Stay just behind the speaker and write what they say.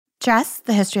Dress,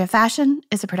 The History of Fashion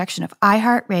is a production of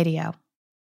iHeartRadio.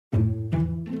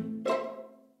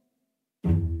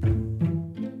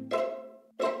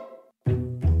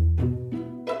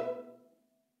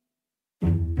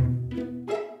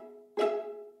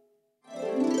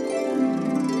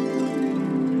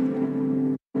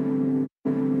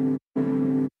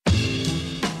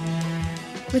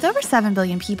 With over 7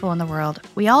 billion people in the world,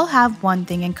 we all have one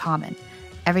thing in common.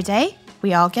 Every day,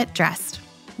 we all get dressed.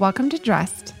 Welcome to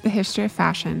Dressed, The History of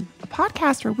Fashion, a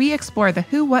podcast where we explore the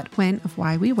who, what, when of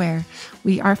why we wear.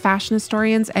 We are fashion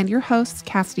historians and your hosts,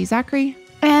 Cassidy Zachary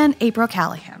and April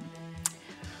Callahan.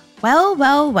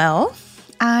 Well.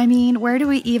 I mean, where do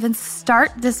we even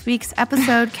start this week's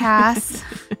episode, Cass?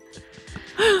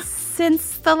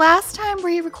 Since the last time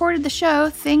we recorded the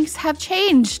show, things have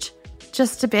changed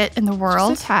just a bit in the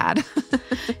world. Just a tad.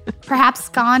 Perhaps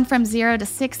gone from 0 to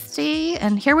 60,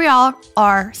 and here we all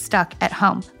are stuck at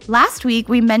home. Last week,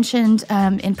 we mentioned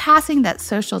in passing that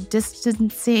social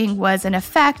distancing was in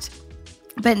effect,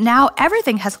 but now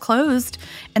everything has closed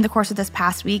in the course of this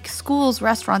past week. Schools,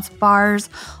 restaurants, bars,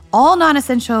 all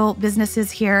non-essential businesses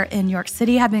here in New York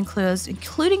City have been closed,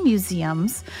 including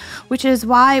museums, which is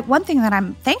why one thing that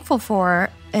I'm thankful for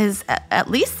is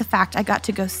at least the fact I got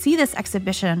to go see this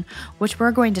exhibition, which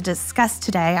we're going to discuss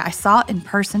today. I saw it in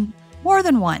person more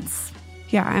than once.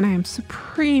 Yeah, and I am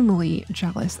supremely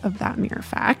jealous of that mere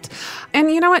fact.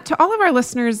 And you know what? To all of our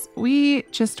listeners, we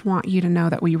just want you to know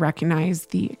that we recognize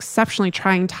the exceptionally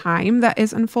trying time that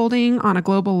is unfolding on a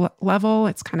global level.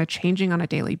 It's kind of changing on a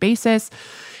daily basis.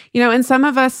 You know, and some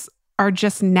of us are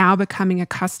just now becoming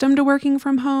accustomed to working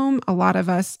from home. A lot of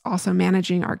us also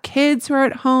managing our kids who are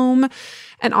at home.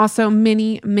 And also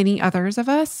many, many others of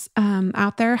us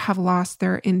out there have lost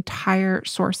their entire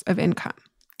source of income.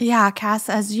 Yeah, Cass,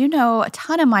 as you know, a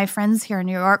ton of my friends here in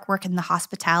New York work in the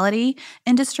hospitality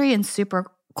industry in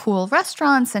super cool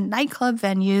restaurants and nightclub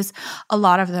venues. A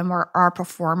lot of them are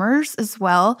performers as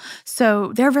well.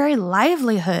 So their very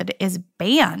livelihood is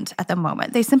banned at the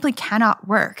moment. They simply cannot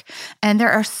work. And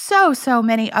there are so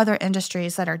many other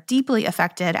industries that are deeply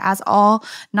affected, as all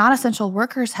non-essential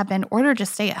workers have been ordered to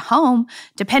stay at home,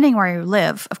 depending where you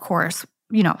live, of course,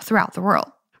 throughout the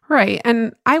world. Right.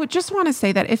 And I would just want to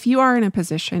say that if you are in a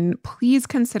position, please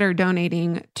consider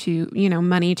donating to,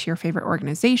 money to your favorite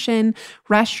organization,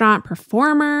 restaurant,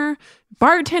 performer,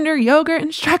 bartender, yoga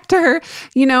instructor.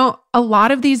 A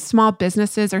lot of these small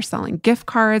businesses are selling gift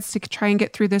cards to try and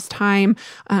get through this time.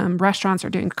 Restaurants are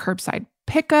doing curbside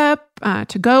pickup,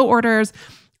 to-go orders,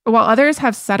 while others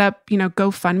have set up,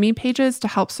 GoFundMe pages to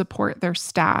help support their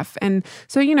staff. And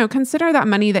so, consider that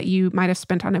money that you might have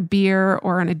spent on a beer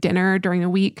or on a dinner during the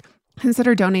week,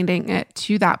 consider donating it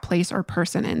to that place or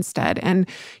person instead. And,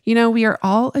 we are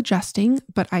all adjusting,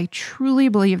 but I truly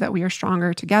believe that we are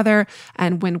stronger together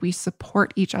and when we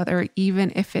support each other,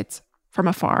 even if it's from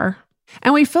afar.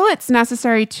 And we feel it's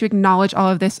necessary to acknowledge all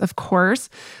of this, of course,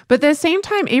 but at the same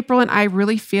time, April and I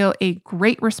really feel a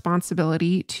great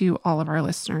responsibility to all of our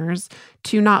listeners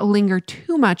to not linger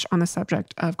too much on the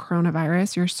subject of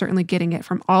coronavirus. You're certainly getting it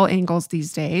from all angles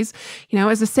these days.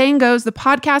 As the saying goes, the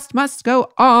podcast must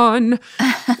go on.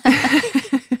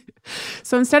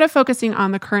 So instead of focusing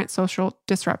on the current social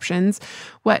disruptions,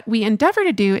 what we endeavor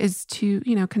to do is to,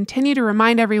 continue to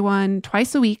remind everyone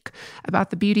twice a week about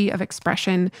the beauty of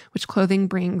expression, which clothing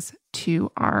brings to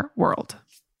our world.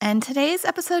 And today's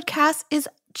episode, Cass, is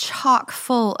chock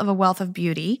full of a wealth of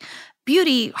beauty.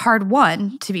 Beauty, hard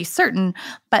won, to be certain,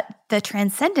 but the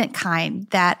transcendent kind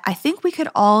that I think we could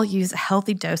all use a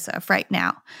healthy dose of right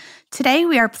now. Today,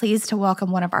 we are pleased to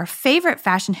welcome one of our favorite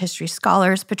fashion history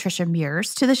scholars, Patricia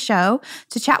Mears, to the show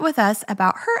to chat with us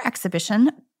about her exhibition,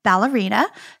 Ballerina,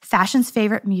 Fashion's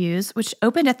Favorite Muse, which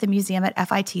opened at the museum at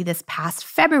FIT this past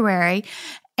February.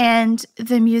 And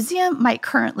the museum might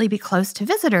currently be closed to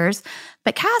visitors,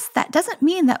 but Cass, that doesn't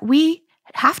mean that we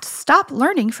have to stop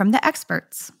learning from the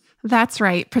experts. That's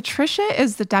right. Patricia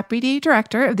is the deputy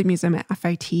director of the museum at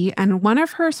FIT, and one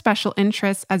of her special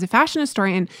interests as a fashion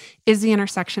historian is the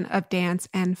intersection of dance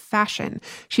and fashion.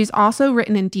 She's also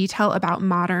written in detail about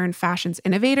modern fashion's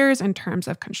innovators in terms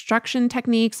of construction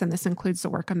techniques, and this includes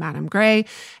the work of Madame Grès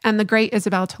and the great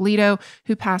Isabel Toledo,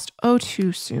 who passed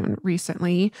too soon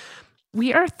recently.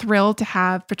 We are thrilled to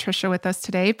have Patricia with us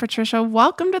today. Patricia,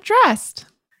 welcome to Dressed.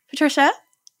 Patricia,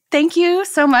 Thank you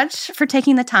so much for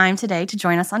taking the time today to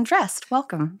join us on Dressed.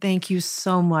 Welcome. Thank you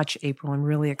so much, April. I'm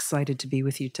really excited to be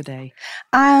with you today.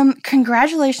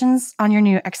 Congratulations on your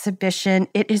new exhibition.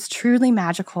 It is truly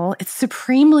magical. It's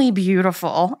supremely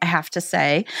beautiful, I have to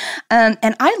say. And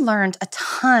I learned a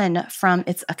ton from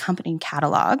its accompanying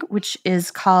catalog, which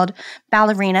is called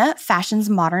Ballerina, Fashion's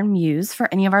Modern Muse, for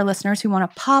any of our listeners who want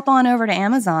to pop on over to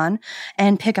Amazon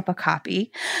and pick up a copy.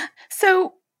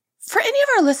 So, for any of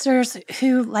our listeners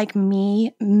who, like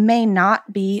me, may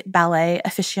not be ballet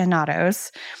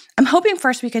aficionados, I'm hoping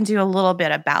first we can do a little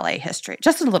bit of ballet history,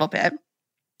 just a little bit.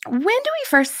 When do we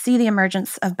first see the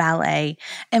emergence of ballet,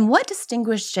 and what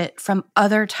distinguished it from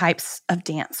other types of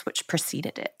dance which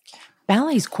preceded it?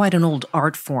 Ballet is quite an old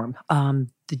art form.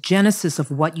 The genesis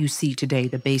of what you see today,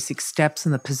 the basic steps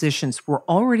and the positions, were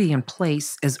already in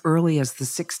place as early as the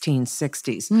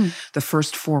 1660s. The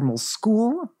first formal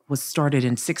school was started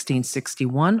in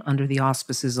 1661 under the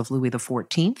auspices of Louis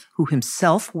XIV, who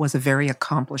himself was a very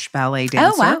accomplished ballet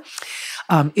dancer. Oh,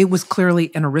 wow. It was clearly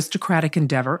an aristocratic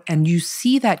endeavor, and you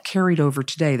see that carried over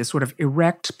today, the sort of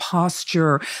erect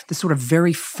posture, the sort of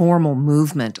very formal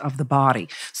movement of the body.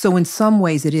 So in some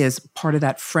ways, it is part of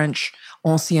that French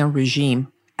Ancien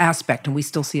Regime aspect, and we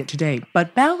still see it today.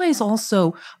 But ballet is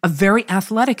also a very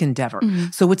athletic endeavor.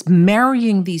 So it's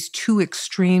marrying these two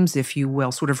extremes, if you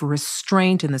will, sort of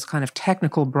restraint and this kind of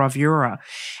technical bravura.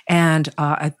 And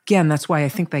again, that's why I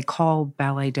think they call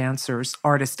ballet dancers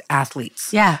artist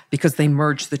athletes. Yeah. Because they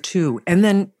merge the two. And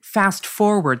then fast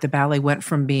forward, the ballet went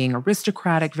from being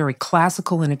aristocratic, very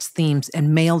classical in its themes,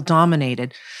 and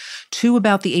male-dominated, to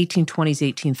about the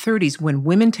 1820s, 1830s, when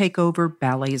women take over.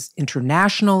 Ballet is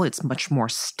international, it's much more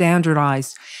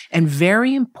standardized, and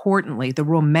very importantly, the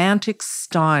romantic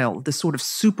style, the sort of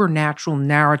supernatural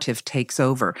narrative takes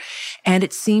over. And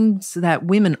it seems that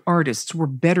women artists were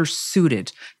better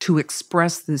suited to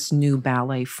express this new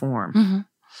ballet form.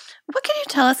 What can you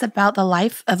tell us about the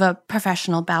life of a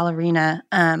professional ballerina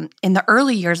in the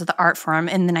early years of the art form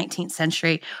in the 19th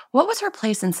century? What was her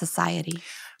place in society?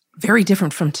 Very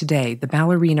different from today. The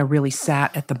ballerina really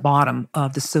sat at the bottom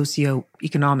of the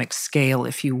socioeconomic scale,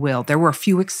 if you will. There were a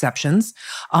few exceptions.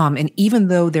 And even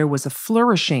though there was a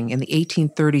flourishing in the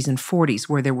 1830s and 40s,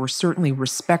 where there were certainly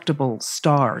respectable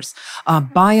stars,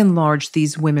 by and large,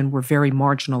 these women were very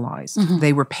marginalized.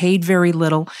 They were paid very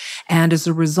little. And as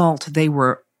a result, they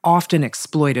were often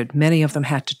exploited. Many of them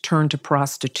had to turn to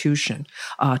prostitution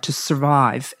to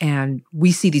survive. And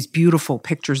we see these beautiful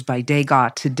pictures by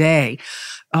Degas today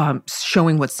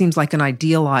showing what seems like an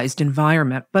idealized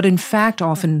environment. But in fact,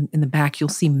 often in the back, you'll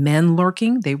see men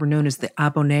lurking. They were known as the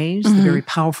abonnés, the very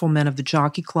powerful men of the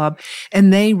jockey club.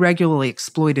 And they regularly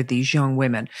exploited these young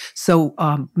women. So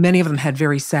many of them had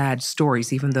very sad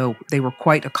stories, even though they were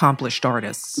quite accomplished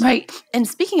artists. Right. And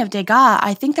speaking of Degas,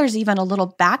 I think there's even a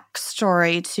little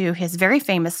backstory to his very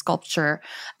famous sculpture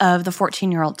of the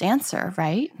 14-year-old dancer,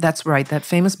 right? That's right. That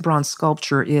famous bronze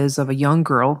sculpture is of a young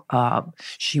girl.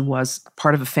 She was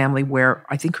part of a family where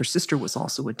I think her sister was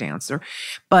also a dancer.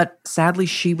 But sadly,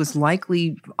 she was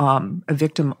likely a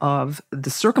victim of the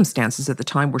circumstances at the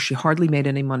time where she hardly made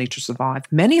any money to survive.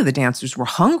 Many of the dancers were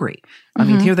hungry. I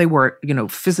mean, here they were,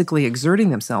 physically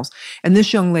exerting themselves. And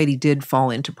this young lady did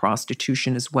fall into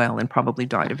prostitution as well and probably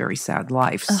died a very sad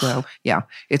life. So, yeah,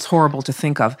 it's horrible to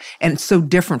think of. And it's so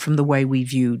different from the way we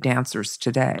view dancers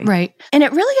today. Right. And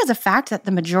it really is a fact that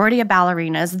the majority of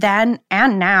ballerinas then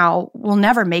and now will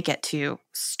never make it to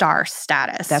star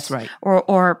status. That's right.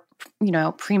 Or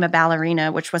prima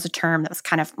ballerina, which was a term that was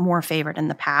kind of more favored in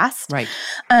the past. Right.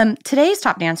 Today's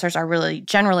top dancers are really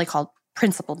generally called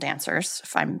principal dancers,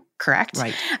 if I'm correct.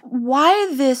 Right.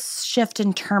 Why this shift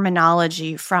in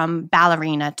terminology from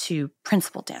ballerina to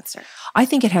principal dancer? I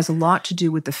think it has a lot to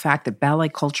do with the fact that ballet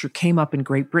culture came up in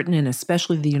Great Britain and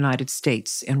especially the United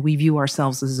States, and we view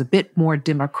ourselves as a bit more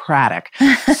democratic.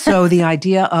 So the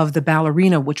idea of the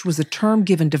ballerina, which was a term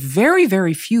given to very,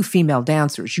 very few female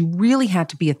dancers, you really had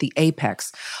to be at the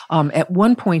apex. At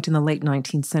one point in the late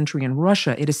 19th century in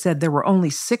Russia, it is said there were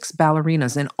only 6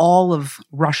 ballerinas in all of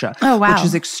Russia, which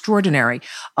is extraordinary.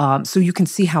 So you can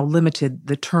see how limited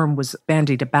the term was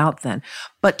bandied about then.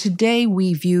 But today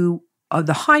we view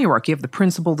the hierarchy of the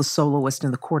principal, the soloist,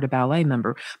 and the corps de ballet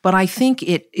member. But I think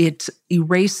it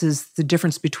erases the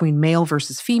difference between male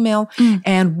versus female,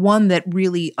 and one that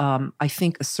really, I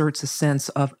think, asserts a sense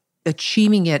of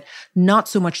achieving it not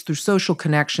so much through social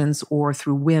connections or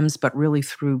through whims, but really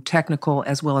through technical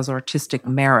as well as artistic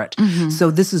merit.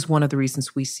 So this is one of the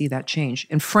reasons we see that change.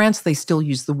 In France, they still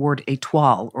use the word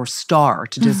étoile or star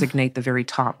to designate the very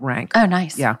top rank. Oh,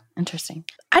 nice. Yeah. Interesting.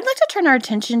 I'd like to turn our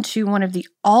attention to one of the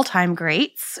all-time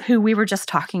greats who we were just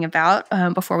talking about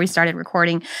before we started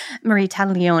recording, Marie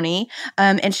Taglioni.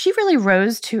 And she really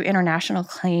rose to international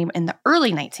acclaim in the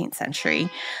early 19th century.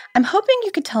 I'm hoping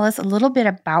you could tell us a little bit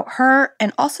about her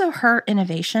and also her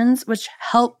innovations, which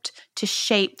helped to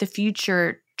shape the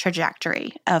future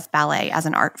trajectory of ballet as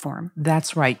an art form.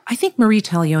 That's right. I think Marie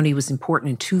Taglioni was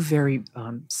important in two very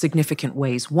significant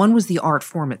ways. One was the art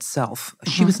form itself.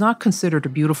 She was not considered a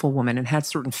beautiful woman and had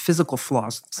certain physical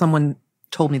flaws. Someone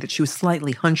told me that she was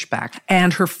slightly hunchbacked.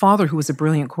 And her father, who was a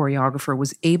brilliant choreographer,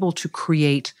 was able to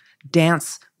create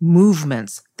dance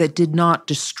movements that did not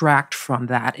distract from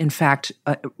that. In fact,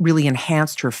 really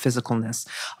enhanced her physicalness.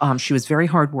 She was very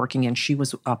hardworking, and she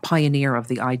was a pioneer of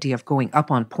the idea of going up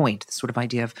on point, the sort of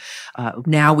idea of,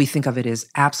 now we think of it as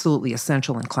absolutely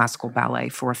essential in classical ballet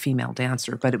for a female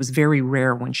dancer, but it was very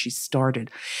rare when she started.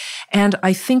 And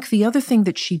I think the other thing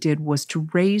that she did was to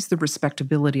raise the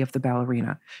respectability of the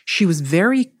ballerina. She was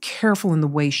very careful in the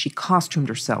way she costumed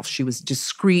herself. She was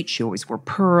discreet. She always wore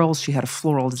pearls. She had a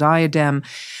floral diadem.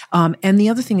 And the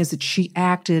other thing is that she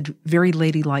acted very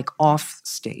ladylike off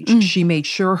stage. She made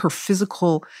sure her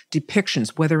physical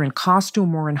depictions, whether in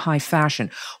costume or in high fashion,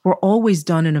 were always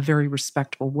done in a very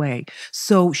respectable way.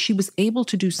 So she was able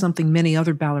to do something many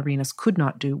other ballerinas could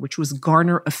not do, which was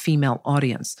garner a female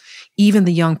audience. Even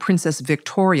the young Princess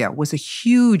Victoria was a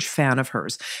huge fan of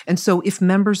hers. And so if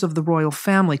members of the royal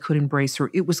family could embrace her,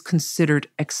 it was considered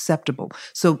acceptable.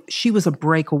 So she was a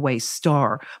breakaway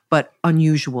star, but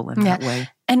unusual in that way.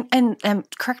 And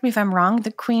correct me if I'm wrong,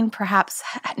 the queen perhaps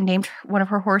named one of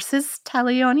her horses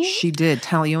Taglioni? She did.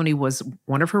 Taglioni was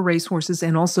one of her racehorses,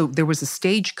 and also there was a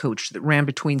stagecoach that ran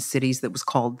between cities that was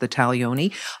called the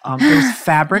Taglioni. There was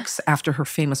fabrics after her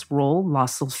famous role, La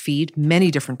Sylphide,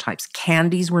 many different types.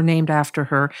 Candies were named after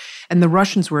her, and the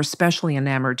Russians were especially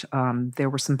enamored. There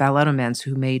were some balletomans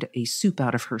who made a soup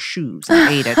out of her shoes and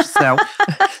ate it.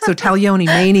 So Taglioni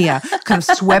mania kind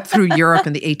of swept through Europe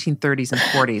in the 1830s and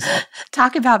 40s.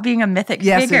 Talk about being a mythic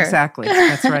figure. Yes, exactly.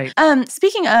 That's right.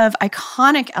 Speaking of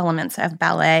iconic elements of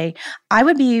ballet, I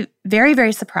would be very,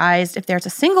 very surprised if there's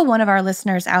a single one of our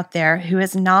listeners out there who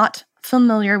is not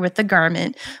familiar with the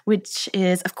garment, which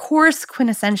is, of course,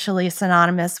 quintessentially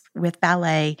synonymous with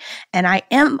ballet. And I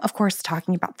am, of course,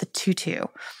 talking about the tutu.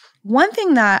 One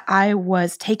thing that I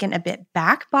was taken a bit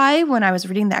back by when I was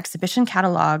reading the exhibition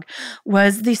catalog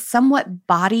was the somewhat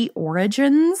body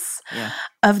origins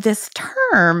of this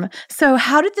term. So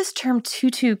how did this term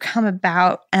tutu come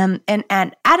about? And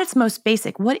at its most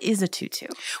basic, what is a tutu?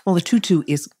 Well, the tutu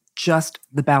is just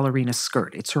the ballerina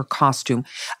skirt. It's her costume.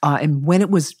 And when it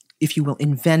was, if you will,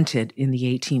 invented in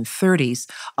the 1830s,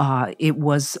 it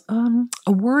was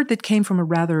a word that came from a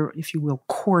rather, if you will,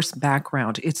 coarse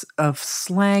background. It's of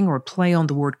slang or play on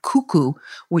the word cuckoo,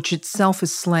 which itself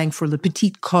is slang for le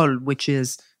petit col, which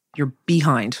is your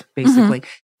behind, basically.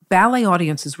 Ballet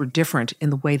audiences were different in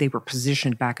the way they were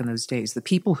positioned back in those days. The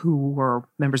people who were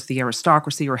members of the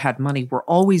aristocracy or had money were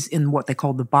always in what they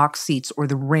called the box seats or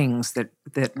the rings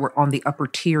that were on the upper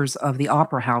tiers of the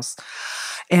opera house.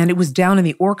 And it was down in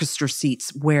the orchestra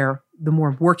seats where the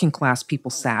more working class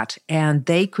people sat, and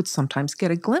they could sometimes get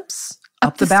a glimpse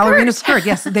up the ballerina skirt.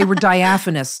 Yes, they were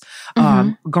diaphanous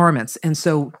garments. And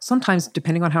so sometimes,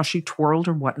 depending on how she twirled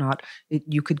or whatnot,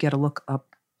 you could get a look up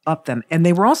them. And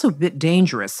they were also a bit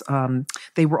dangerous.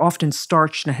 They were often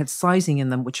starched and had sizing in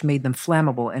them, which made them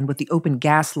flammable. And with the open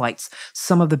gas lights,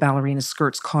 some of the ballerina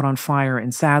skirts caught on fire.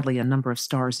 And sadly, a number of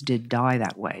stars did die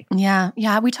that way. Yeah.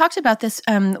 We talked about this.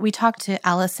 We talked to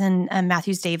Alison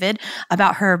Matthews-David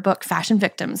about her book, Fashion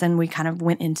Victims. And we kind of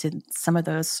went into some of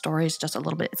those stories just a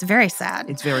little bit. It's very sad.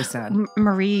 It's very sad.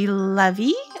 Marie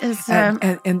Levy is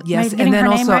and yes, and then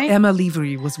also right? Emma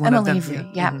Livry was one of them. Emma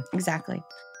Livry, yeah, exactly.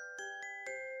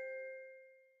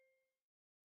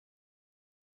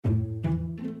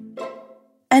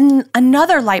 And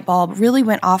another light bulb really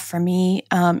went off for me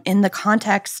in the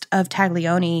context of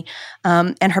Taglioni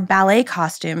and her ballet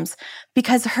costumes,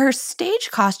 because her stage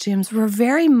costumes were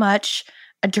very much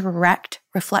a direct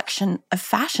reflection of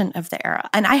fashion of the era.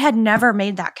 And I had never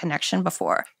made that connection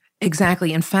before.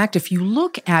 Exactly. In fact, if you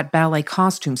look at ballet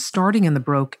costumes starting in the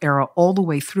Baroque era all the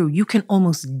way through, you can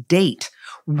almost date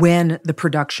when the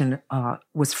production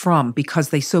was from, because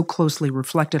they so closely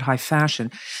reflected high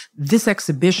fashion. This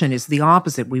exhibition is the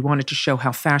opposite. We wanted to show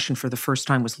how fashion for the first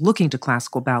time was looking to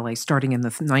classical ballet starting in the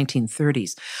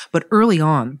 1930s. But early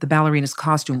on, the ballerina's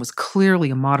costume was clearly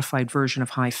a modified version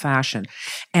of high fashion.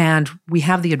 And we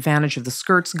have the advantage of the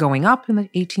skirts going up in the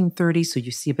 1830s, so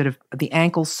you see a bit of the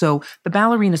ankles. So the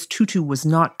ballerina's tutu was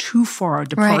not too far a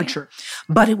departure,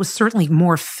 but it was certainly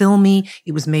more filmy.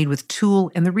 It was made with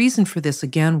tulle. And the reason for this,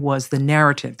 again, was the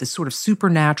narrative, this sort of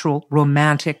supernatural,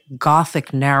 romantic,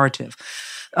 Gothic narrative.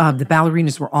 The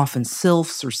ballerinas were often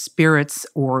sylphs or spirits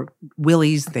or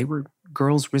willies. They were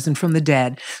girls risen from the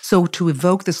dead. So to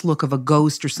evoke this look of a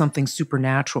ghost or something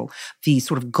supernatural, the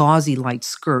sort of gauzy light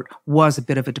skirt was a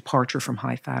bit of a departure from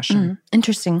high fashion.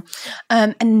 Interesting.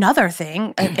 Another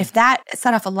thing, if that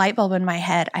set off a light bulb in my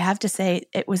head, I have to say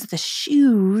it was the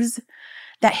shoes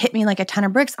that hit me like a ton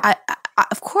of bricks.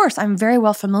 Of course, I'm very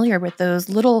well familiar with those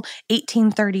little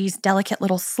 1830s delicate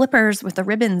little slippers with the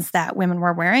ribbons that women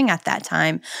were wearing at that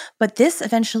time. But this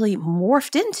eventually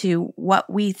morphed into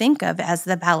what we think of as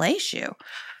the ballet shoe.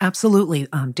 Absolutely.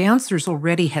 Dancers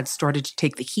already had started to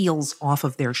take the heels off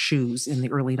of their shoes in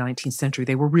the early 19th century.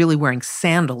 They were really wearing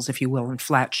sandals, if you will, and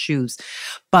flat shoes.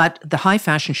 But the high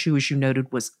fashion shoe, as you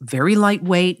noted, was very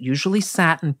lightweight, usually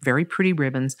satin, very pretty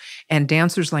ribbons. And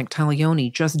dancers like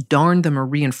Taglioni just darned them or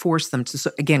reinforced them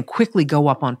to, again, quickly go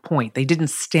up on point. They didn't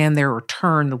stand there or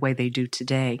turn the way they do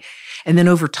today. And then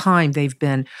over time, they've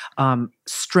been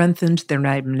strengthened. They're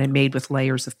made with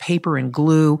layers of paper and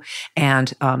glue,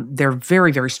 and they're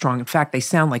very, very strong. In fact, they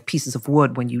sound like pieces of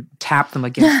wood when you tap them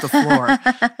against the floor.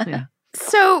 Yeah.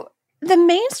 So the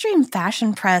mainstream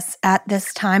fashion press at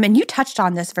this time, and you touched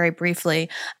on this very briefly,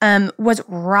 was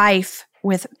rife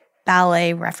with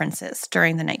ballet references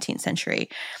during the 19th century.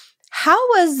 How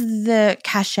was the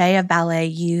cachet of ballet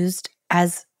used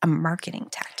as a marketing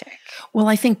tactic? Well,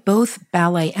 I think both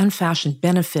ballet and fashion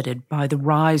benefited by the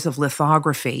rise of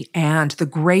lithography and the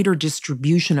greater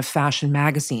distribution of fashion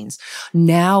magazines.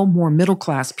 Now, more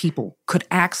middle-class people could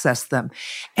access them.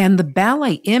 And the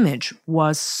ballet image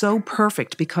was so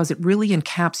perfect because it really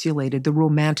encapsulated the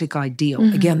romantic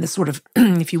ideal. Again, this sort of,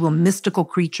 if you will, mystical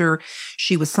creature.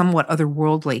 She was somewhat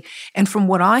otherworldly. And from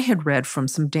what I had read from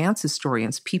some dance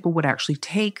historians, people would actually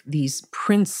take these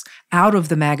prints out of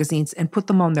the magazines and put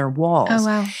them on their walls. Oh,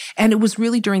 wow. And it was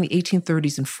really during the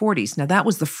 1830s and 40s. Now, that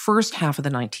was the first half of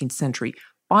the 19th century.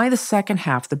 By the second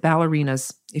half, the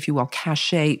ballerinas, if you will,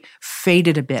 cachet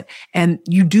faded a bit. And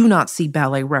you do not see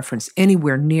ballet reference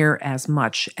anywhere near as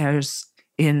much as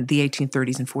in the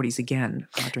 1830s and 40s again.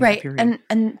 During that period.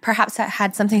 And perhaps that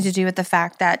had something to do with the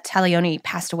fact that Taglioni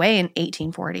passed away in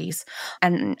 1840s.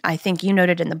 And I think you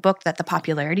noted in the book that the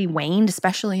popularity waned,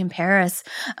 especially in Paris.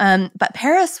 But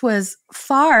Paris was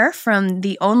far from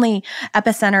the only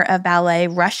epicenter of ballet.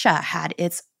 Russia had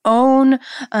its own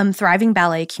thriving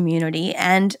ballet community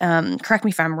and, correct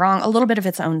me if I'm wrong, a little bit of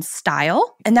its own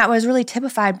style. And that was really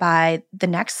typified by the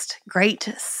next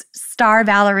great star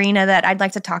ballerina that I'd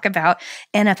like to talk about,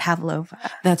 Anna Pavlova.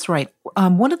 That's right.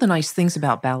 One of the nice things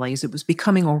about ballet is it was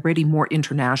becoming already more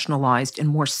internationalized and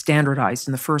more standardized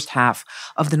in the first half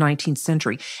of the 19th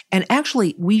century. And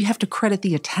actually, we have to credit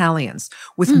the Italians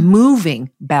with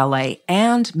moving ballet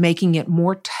and making it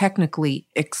more technically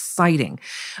exciting.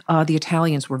 The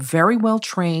Italians were very well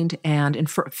trained, and in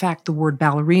fact, the word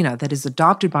ballerina that is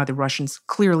adopted by the Russians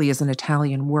clearly is an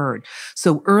Italian word.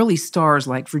 So early stars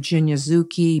like Virginia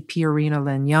Zucchi, Pierina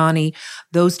Legnani,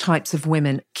 those types of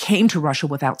women came to Russia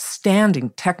with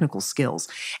outstanding technical skills,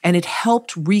 and it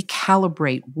helped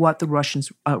recalibrate what the Russians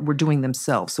were doing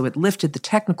themselves. So it lifted the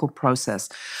technical process.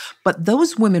 But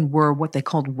those women were what they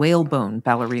called whalebone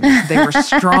ballerinas. They were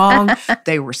strong,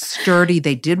 they were sturdy,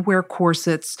 they did wear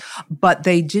corsets, but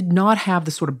they did not have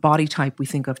the sort of body type we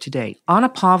think of today. Anna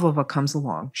Pavlova comes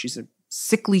along. She's a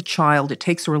sickly child. It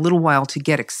takes her a little while to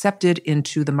get accepted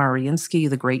into the Mariinsky,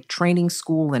 the great training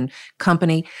school and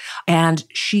company, and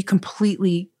she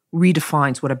completely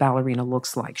redefines what a ballerina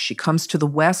looks like. She comes to the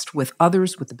West with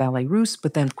others, with the Ballet Russe,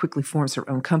 but then quickly forms her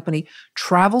own company,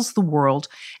 travels the world,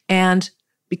 and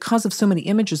because of so many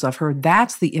images of her,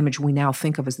 that's the image we now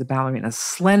think of as the ballerina.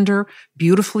 Slender,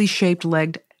 beautifully shaped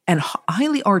legged, and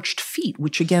highly arched feet,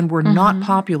 which again were not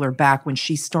popular back when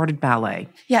she started ballet.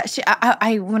 Yeah,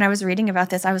 I when I was reading about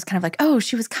this, I was kind of like, oh,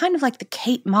 she was kind of like the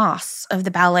Kate Moss of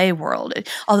the ballet world.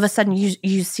 All of a sudden,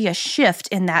 you see a shift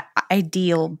in that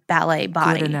ideal ballet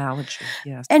body. Good analogy,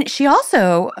 yes. And she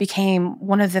also became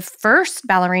one of the first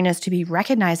ballerinas to be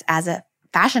recognized as a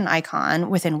fashion icon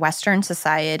within Western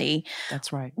society.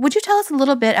 That's right. Would you tell us a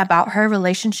little bit about her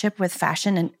relationship with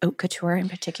fashion and haute couture in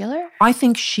particular? I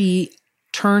think she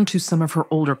turned to some of her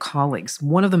older colleagues.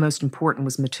 One of the most important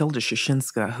was Matilda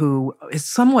Shushinska, who is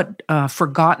somewhat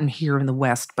forgotten here in the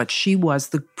West, but she was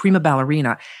the prima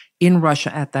ballerina in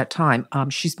Russia at that time.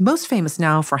 She's most famous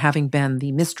now for having been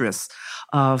the mistress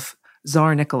of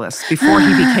Tsar Nicholas before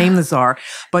he became the Tsar,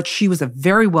 but she was a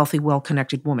very wealthy,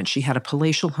 well-connected woman. She had a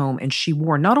palatial home, and she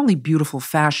wore not only beautiful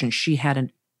fashion, she had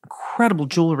an incredible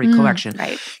jewelry collection.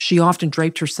 Right. She often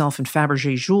draped herself in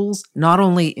Fabergé jewels, not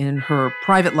only in her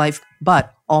private life,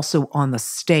 but also on the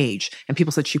stage. And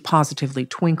people said she positively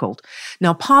twinkled.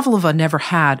 Now, Pavlova never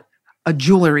had a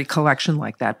jewelry collection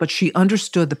like that, but she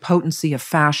understood the potency of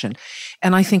fashion.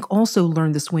 And I think also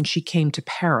learned this when she came to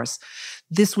Paris.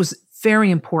 This was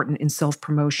very important in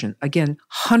self-promotion. Again,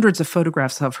 hundreds of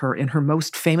photographs of her in her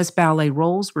most famous ballet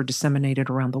roles were disseminated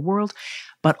around the world,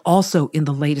 but also in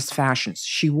the latest fashions.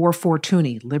 She wore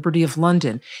Fortuny, Liberty of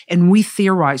London, and we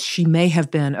theorize she may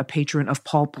have been a patron of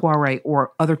Paul Poiret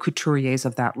or other couturiers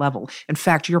of that level. In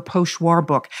fact, your Pochoir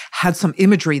book had some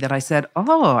imagery that I said,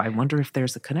 oh, I wonder if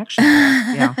there's a connection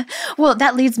there. Yeah. Well,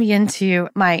 that leads me into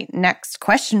my next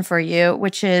question for you,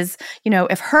 which is,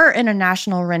 if her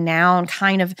international renown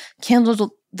kind of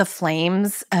kindled the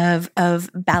flames of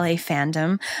ballet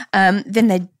fandom, then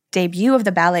the debut of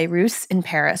the Ballet Russe in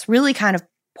Paris really kind of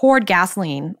poured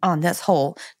gasoline on this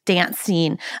whole dance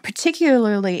scene,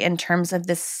 particularly in terms of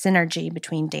this synergy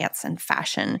between dance and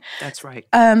fashion. That's right.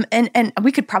 And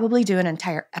we could probably do an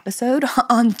entire episode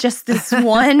on just this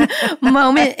one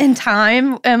moment in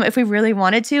time if we really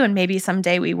wanted to, and maybe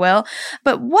someday we will.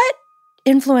 But what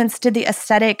influence did the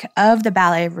aesthetic of the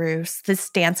Ballet Russe, this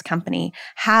dance company,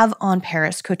 have on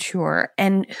Paris couture?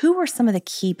 And who were some of the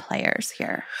key players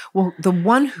here? Well, the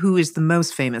one who is the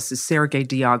most famous is Sergei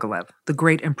Diaghilev, the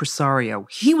great impresario.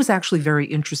 He was actually very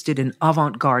interested in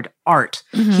avant-garde art.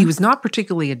 Mm-hmm. He was not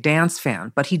particularly a dance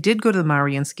fan, but he did go to the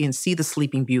Mariinsky and see the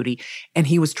Sleeping Beauty, and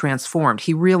he was transformed.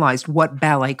 He realized what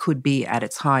ballet could be at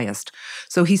its highest.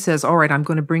 So he says, all right, I'm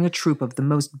going to bring a troupe of the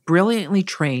most brilliantly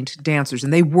trained dancers,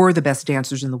 and they were the best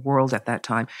dancers in the world at that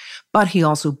time. But he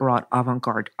also brought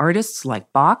avant-garde artists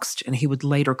like Bakst, and he would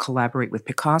later collaborate with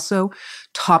Picasso,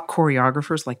 top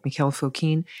choreographers like Mikhail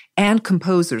Fokine, and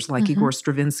composers like Igor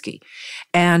Stravinsky.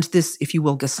 And this, if you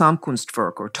will,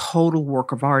 Gesamtkunstwerk, or total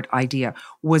work of art idea,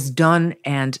 was done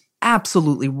and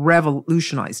absolutely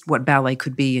revolutionized what ballet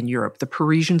could be in Europe. The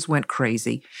Parisians went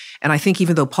crazy. And I think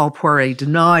even though Paul Poiret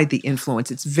denied the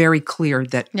influence, it's very clear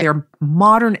that they're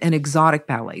modern and exotic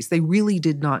ballets. They really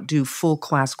did not do full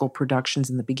classical productions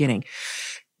in the beginning.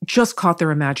 Just caught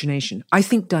their imagination. I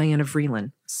think Diana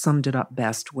Vreeland summed it up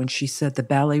best when she said the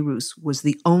Ballet Russe was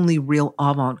the only real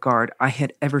avant-garde I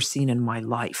had ever seen in my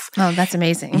life. Oh, that's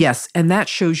amazing. Yes, and that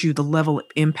shows you the level of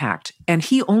impact. And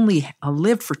he only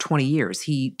lived for 20 years.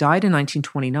 He died in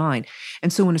 1929.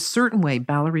 And so in a certain way,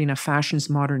 Ballerina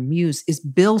Fashion's modern muse is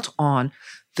built on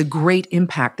the great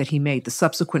impact that he made, the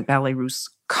subsequent Ballet Russe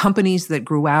companies that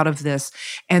grew out of this,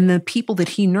 and the people that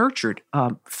he nurtured,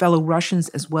 fellow Russians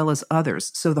as well as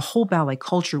others. So the whole ballet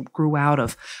culture grew out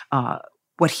of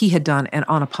what he had done and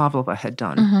Anna Pavlova had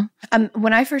done.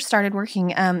 When I first started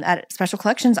working at Special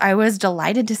Collections, I was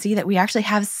delighted to see that we actually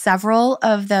have several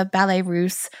of the Ballet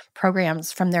Russe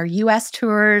programs from their U.S.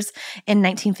 tours in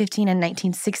 1915 and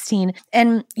 1916.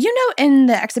 And in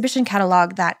the exhibition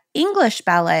catalog, that English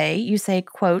ballet, you say,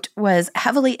 quote, was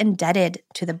heavily indebted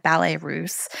to the Ballet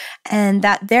Russe, and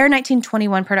that their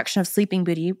 1921 production of Sleeping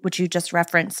Beauty, which you just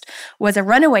referenced, was a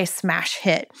runaway smash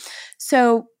hit.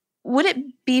 So would it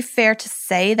be fair to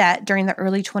say that during the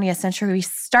early 20th century, we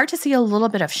start to see a little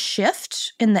bit of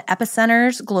shift in the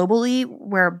epicenters globally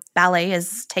where ballet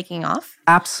is taking off?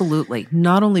 Absolutely.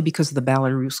 Not only because of the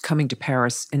Ballet Russe coming to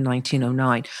Paris in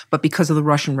 1909, but because of the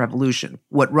Russian Revolution.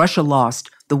 What Russia lost,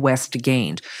 the West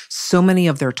gained. So many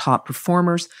of their top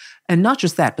performers, and not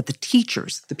just that, but the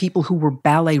teachers, the people who were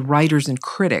ballet writers and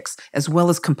critics, as well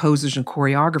as composers and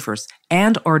choreographers,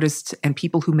 and artists and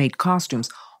people who made costumes,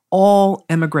 all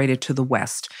emigrated to the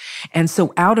West. And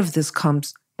so out of this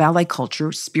comes ballet culture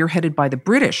spearheaded by the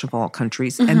British of all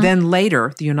countries, and then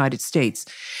later the United States.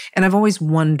 And I've always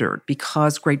wondered,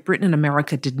 because Great Britain and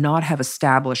America did not have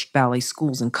established ballet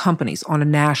schools and companies on a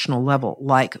national level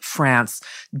like France,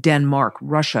 Denmark,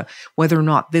 Russia, whether or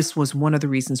not this was one of the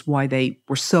reasons why they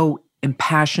were so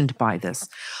impassioned by this.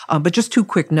 But just two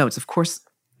quick notes. Of course,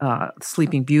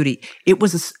 Sleeping Beauty, it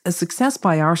was a success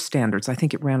by our standards. I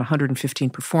think it ran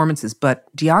 115 performances, but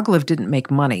Diaghilev didn't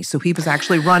make money, so he was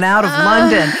actually run out of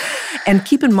London. And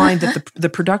keep in mind that the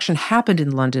production happened in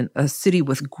London, a city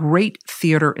with great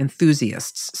theater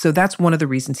enthusiasts. So that's one of the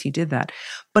reasons he did that.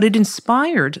 But it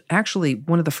inspired, actually,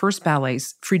 one of the first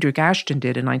ballets Friedrich Ashton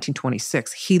did in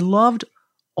 1926. He loved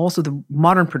also the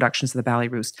modern productions of the Ballet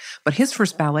Russe. But his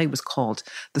first ballet was called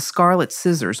The Scarlet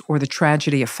Scissors, or The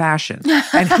Tragedy of Fashion.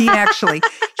 And he actually,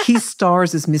 He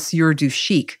stars as Monsieur du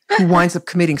Chic, who winds up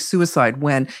committing suicide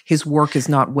when his work is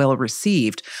not well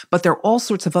received. But there are all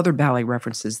sorts of other ballet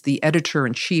references. The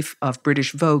editor-in-chief of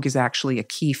British Vogue is actually a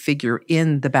key figure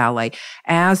in the ballet,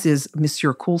 as is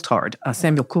Monsieur Coulthard,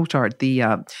 Samuel Coulthard,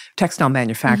 the textile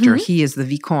manufacturer. He is the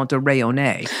Vicomte de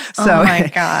Rayonnet. So, oh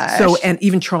my gosh. And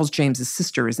even Charles James's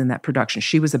sister is in that production.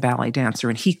 She was a ballet dancer,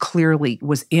 and he clearly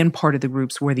was in part of the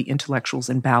groups where the intellectuals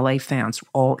and ballet fans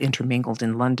all intermingled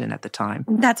in London at the time.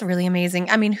 That's really amazing.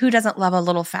 I mean, who doesn't love a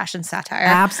little fashion satire?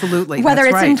 Absolutely. Whether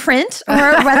it's in print or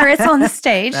whether it's on the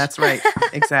stage. That's right.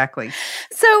 Exactly.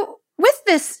 So with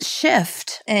this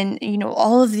shift and,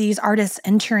 all of these artists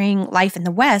entering life in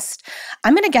the West,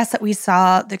 I'm going to guess that we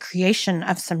saw the creation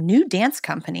of some new dance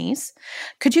companies.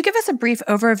 Could you give us a brief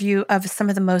overview of some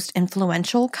of the most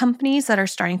influential companies that are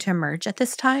starting to emerge at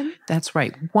this time? That's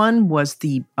right. One was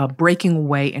the breaking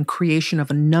away and creation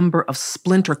of a number of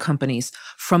splinter companies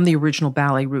from the original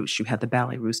Ballet Russe. You had the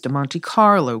Ballet Russe de Monte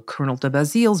Carlo, Colonel de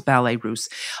Basile's Ballet Russe.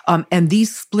 And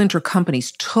these splinter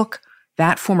companies took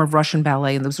that form of Russian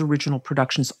ballet and those original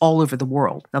productions all over the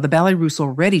world. Now, the Ballet Russe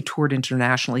already toured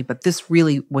internationally, but this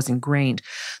really was ingrained.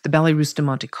 The Ballet Russe de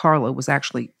Monte Carlo was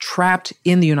actually trapped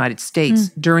in the United States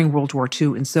during World War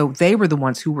II, and so they were the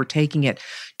ones who were taking it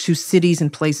to cities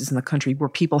and places in the country where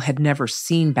people had never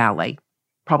seen ballet,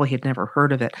 probably had never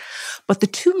heard of it. But the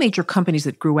two major companies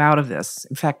that grew out of this,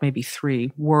 in fact, maybe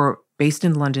three, were based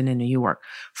in London and New York.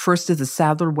 First is the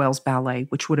Sadler-Wells Ballet,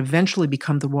 which would eventually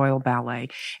become the Royal Ballet.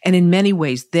 And in many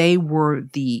ways, they were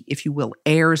the, if you will,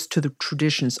 heirs to the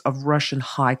traditions of Russian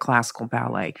high classical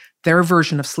ballet. Their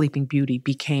version of Sleeping Beauty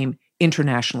became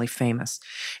internationally famous.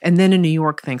 And then in New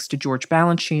York, thanks to George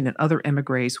Balanchine and other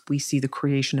émigrés, we see the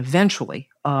creation eventually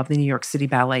of the New York City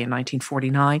Ballet in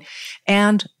 1949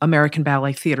 and American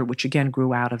Ballet Theater, which again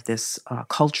grew out of this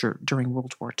culture during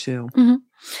World War II.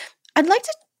 I'd like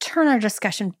to turn our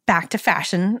discussion back to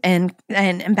fashion and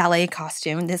ballet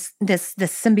costume, this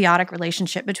symbiotic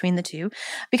relationship between the two,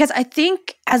 because I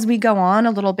think as we go on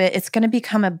a little bit, it's going to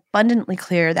become abundantly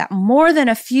clear that more than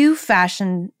a few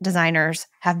fashion designers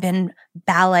have been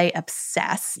ballet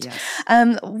obsessed.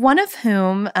 Yes. One of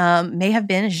whom may have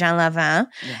been Jeanne Lanvin.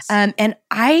 Yes. And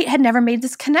I had never made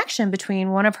this connection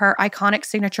between one of her iconic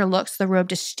signature looks, the robe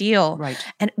de style, Right.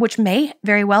 and which may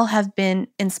very well have been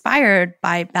inspired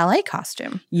by ballet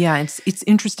costume. Yeah, it's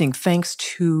interesting. Thanks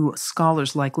to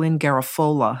scholars like Lynn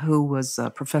Garafola, who was a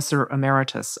professor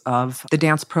emeritus of the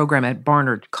dance program at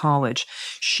Barnard College.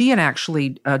 She had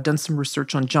actually done some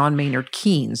research on John Maynard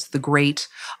Keynes, the great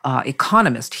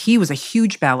economist. He was a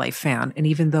huge ballet fan, and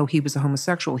even though he was a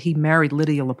homosexual, he married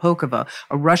Lydia Lopokova,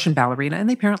 a Russian ballerina, and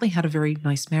they apparently had a very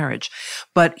nice marriage.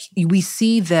 But we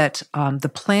see that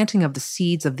the planting of the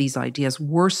seeds of these ideas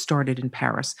were started in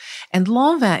Paris. And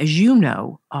Lanvin, as you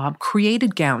know,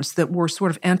 created gowns that were sort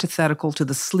of antithetical to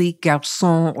the sleek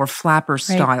garçon or flapper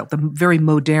style, the very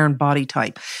modern body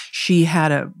type. She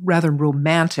had a rather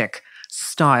romantic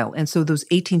style. And so those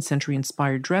 18th century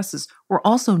inspired dresses were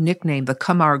also nicknamed the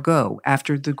Camargot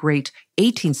after the great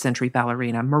 18th century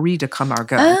ballerina, Marie de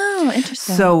Camargot. Oh,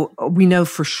 interesting. So we know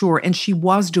for sure. And she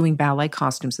was doing ballet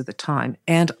costumes at the time.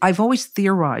 And I've always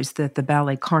theorized that the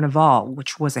ballet Carnival,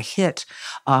 which was a hit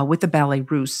with the Ballet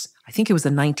Russe, I think it was a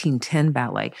 1910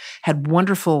 ballet, had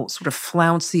wonderful sort of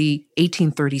flouncy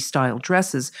 1830s style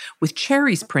dresses with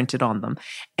cherries printed on them.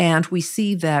 And we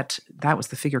see that was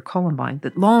the figure Columbine,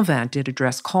 that Lanvin did a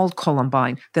dress called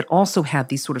Columbine that also had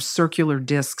these sort of circular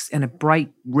discs and a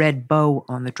bright red bow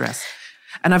on the dress.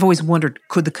 And I've always wondered,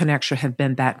 could the connection have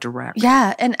been that direct?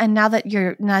 Yeah, and now that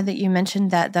you mentioned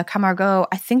that the Camargot,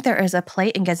 I think there is a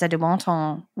plate in Gazette du Bon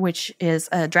Temps, which is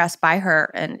a dress by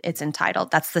her, and it's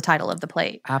entitled. That's the title of the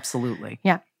plate. Absolutely.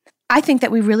 Yeah. I think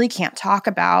that we really can't talk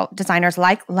about designers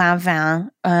like Lanvin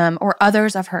or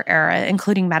others of her era,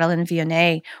 including Madeleine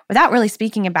Vionnet, without really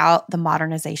speaking about the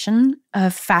modernization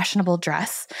of fashionable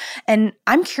dress. And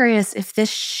I'm curious if this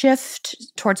shift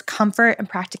towards comfort and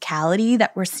practicality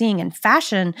that we're seeing in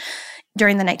fashion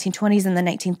during the 1920s and the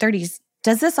 1930s,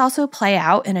 does this also play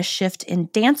out in a shift in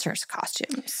dancers'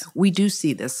 costumes? We do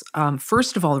see this.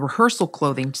 First of all, the rehearsal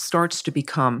clothing starts to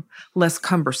become less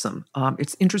cumbersome.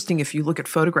 It's interesting if you look at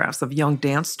photographs of young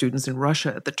dance students in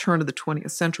Russia at the turn of the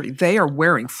 20th century, they are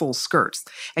wearing full skirts.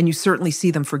 And you certainly see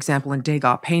them, for example, in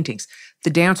Degas paintings. the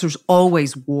dancers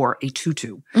always wore a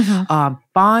tutu.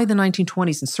 By the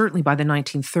 1920s and certainly by the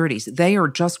 1930s, they are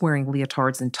just wearing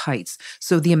leotards and tights.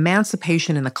 So the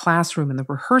emancipation in the classroom and the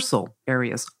rehearsal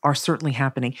areas are certainly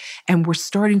happening. And we're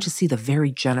starting to see the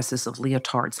very genesis of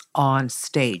leotards on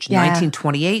stage. Yeah.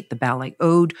 1928, the ballet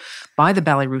Ode by the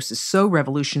Ballet Russe is so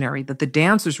revolutionary that the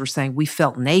dancers were saying we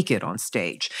felt naked on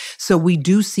stage. So we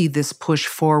do see this push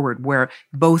forward where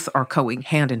both are going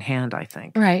hand in hand, I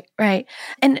think. Right, right.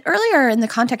 And earlier in the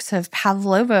context of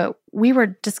Pavlova, we were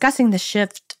discussing the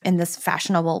shift in this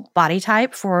fashionable body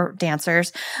type for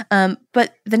dancers.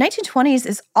 But the 1920s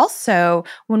is also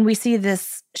when we see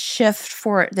this shift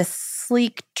for this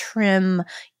sleek, trim,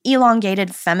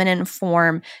 elongated feminine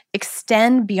form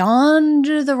extend beyond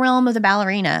the realm of the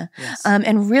ballerina, Yes.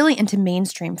 and really into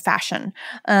mainstream fashion.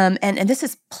 And this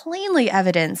is plainly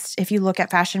evidenced if you look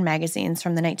at fashion magazines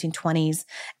from the 1920s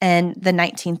and the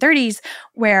 1930s,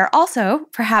 where also,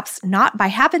 perhaps not by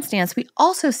happenstance, we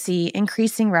also see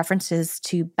increasing references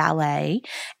to ballet,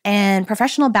 and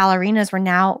professional ballerinas were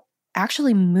now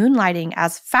actually moonlighting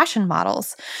as fashion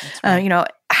models. That's right.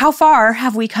 How far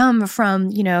have we come from,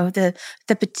 the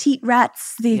petite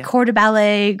rettes, the corps de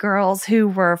ballet girls who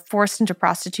were forced into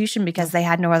prostitution because they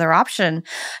had no other option,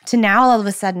 to now all of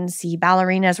a sudden see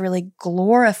ballerinas really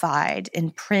glorified in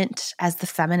print as the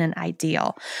feminine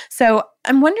ideal. So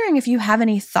I'm wondering if you have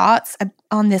any thoughts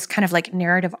on this kind of like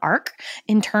narrative arc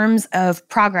in terms of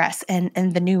progress and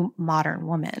the new modern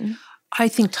woman. I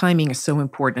think timing is so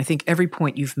important. I think every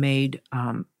point you've made,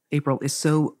 April, is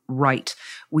so right.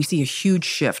 We see a huge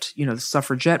shift. The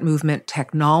suffragette movement,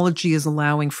 technology is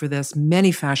allowing for this.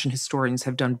 Many fashion historians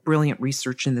have done brilliant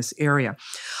research in this area.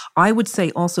 I would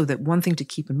say also that one thing to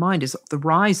keep in mind is the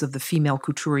rise of the female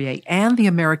couturier and the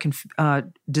American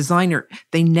designer.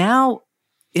 They now,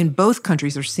 in both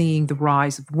countries, are seeing the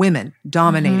rise of women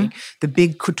dominating. The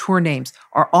big couture names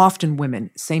are often women.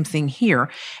 Same thing here.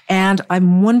 And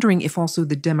I'm wondering if also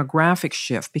the demographic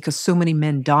shift, because so many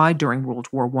men died during World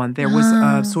War I, there was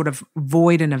a sort of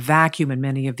void and a vacuum in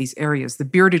many of these areas. The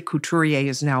bearded couturier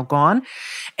is now gone.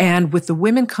 And with the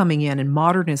women coming in and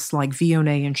modernists like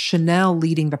Vionnet and Chanel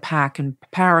leading the pack in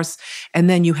Paris, and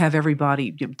then you have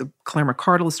everybody, the Claire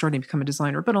McCardell is starting to become a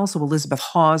designer, but also Elizabeth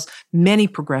Hawes, many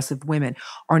progressive women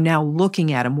are now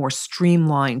looking at a more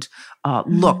streamlined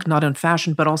look, not in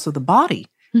fashion, but also the body.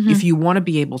 If you want to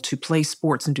be able to play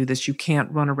sports and do this, you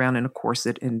can't run around in a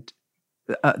corset, and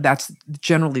that's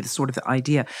generally the sort of the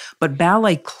idea. But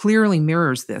ballet clearly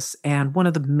mirrors this. And one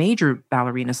of the major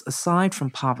ballerinas, aside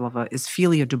from Pavlova, is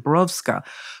Filia Dubrovska,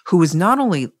 who was not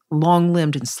only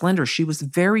long-limbed and slender, she was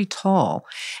very tall.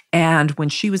 And when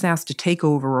she was asked to take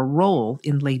over a role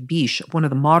in Les Biches, one of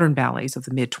the modern ballets of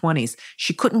the mid-20s,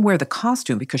 she couldn't wear the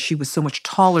costume because she was so much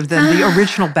taller than the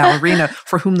original ballerina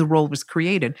for whom the role was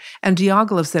created. And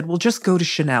Diaghilev said, well, just go to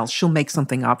Chanel. She'll make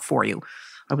something up for you.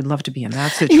 I would love to be in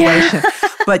that situation.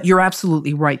 But you're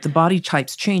absolutely right. The body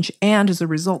types change. And as a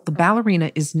result, the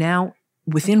ballerina is now,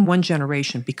 within one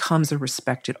generation, becomes a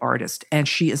respected artist. And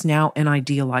she is now an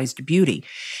idealized beauty.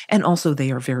 And also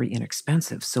they are very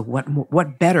inexpensive. So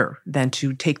what better than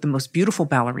to take the most beautiful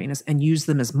ballerinas and use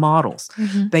them as models?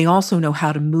 They also know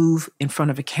how to move in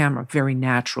front of a camera very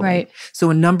naturally. Right. So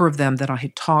a number of them that I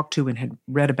had talked to and had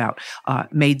read about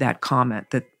made that comment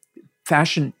that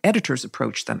fashion editors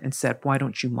approached them and said, why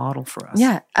don't you model for us?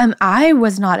 Yeah. I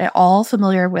was not at all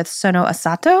familiar with Sono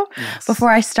Asato before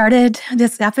I started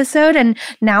this episode, and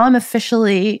now I'm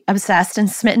officially obsessed and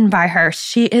smitten by her.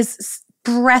 She is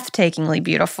breathtakingly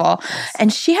beautiful,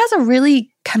 and she has a really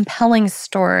compelling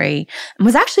story, and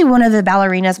was actually one of the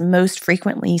ballerinas most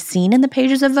frequently seen in the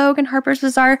pages of Vogue and Harper's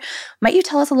Bazaar. Might you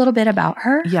tell us a little bit about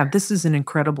her? Yeah, this is an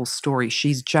incredible story.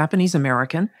 She's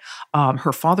Japanese-American.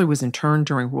 Her father was interned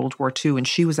during World War II, and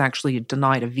she was actually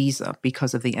denied a visa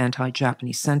because of the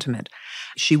anti-Japanese sentiment.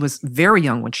 She was very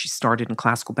young when she started in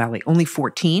classical ballet, only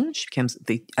 14. She becomes,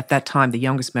 at that time, the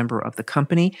youngest member of the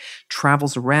company,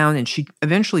 travels around, and she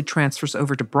eventually transfers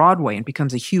over to Broadway and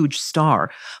becomes a huge star.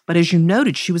 But as you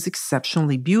noted, she was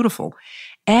exceptionally beautiful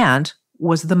and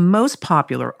was the most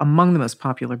popular, among the most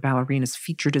popular ballerinas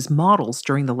featured as models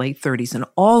during the late 30s and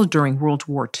all during World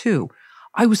War II.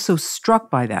 I was so struck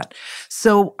by that.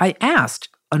 So I asked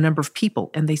a number of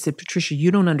people, and they said, Patricia,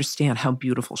 you don't understand how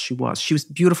beautiful she was. She was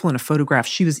beautiful in a photograph.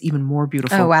 She was even more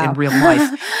beautiful in real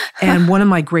life. And one of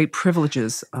my great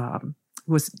privileges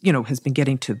was, has been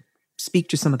getting to speak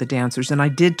to some of the dancers, and I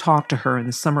did talk to her in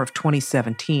the summer of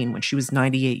 2017 when she was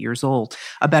 98 years old,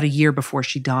 about a year before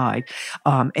she died.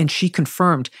 And she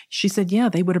confirmed, she said, yeah,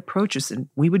 they would approach us and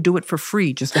we would do it for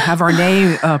free just to have our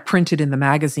name printed in the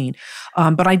magazine.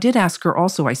 But I did ask her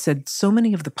also, I said, so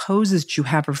many of the poses that you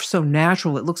have are so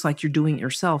natural, it looks like you're doing it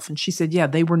yourself. And she said, yeah,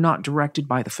 they were not directed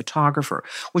by the photographer,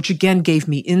 which again gave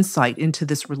me insight into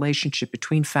this relationship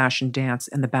between fashion dance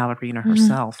and the ballerina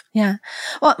herself. Yeah.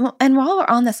 Well, and while we're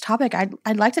on this topic,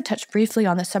 I'd like to touch briefly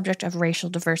on the subject of racial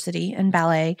diversity in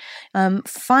ballet. Margot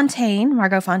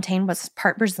Fonteyn, was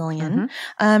part Brazilian.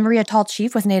 Maria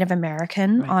Tallchief was Native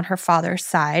American on her father's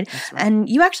side. Right. And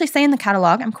you actually say in the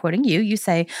catalog, I'm quoting you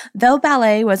say, though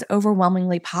ballet was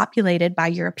overwhelmingly populated by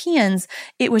Europeans,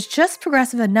 it was just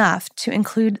progressive enough to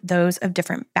include those of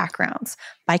different backgrounds.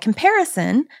 By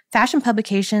comparison, fashion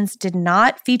publications did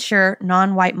not feature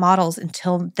non-white models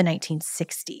until the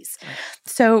 1960s.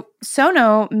 So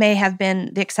Sono may have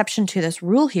been the exception to this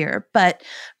rule here, but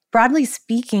broadly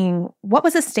speaking, what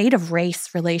was the state of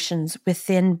race relations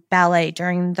within ballet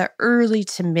during the early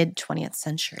to mid 20th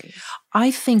century?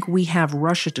 I think we have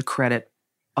Russia to credit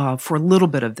for a little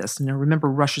bit of this. Now, remember,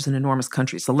 Russia's an enormous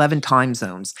country. It's 11 time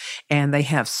zones, and they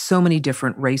have so many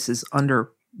different races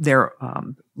under their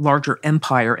larger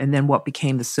empire, and then what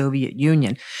became the Soviet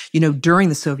Union. During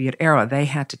the Soviet era, they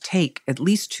had to take at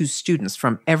least 2 students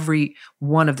from every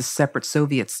one of the separate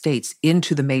Soviet states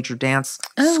into the major dance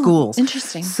schools.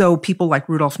 Interesting. So people like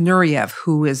Rudolf Nureyev,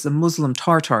 who is a Muslim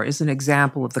Tartar, is an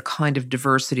example of the kind of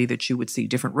diversity that you would see,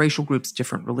 different racial groups,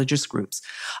 different religious groups.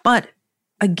 But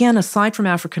again, aside from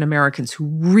African Americans who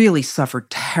really suffered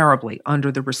terribly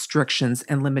under the restrictions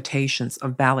and limitations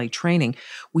of ballet training,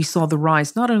 we saw the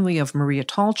rise not only of Maria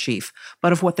Tallchief,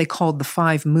 but of what they called the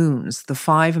 5 Moons, the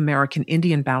 5 American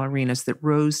Indian ballerinas that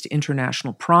rose to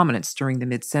international prominence during the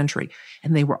mid-century.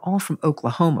 And they were all from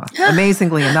Oklahoma,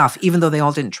 amazingly enough, even though they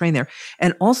all didn't train there.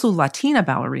 And also Latina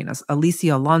ballerinas,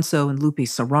 Alicia Alonso and Lupe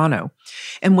Serrano.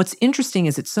 And what's interesting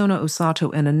is that Sona Osato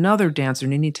and another dancer,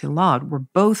 Nini Tilad, were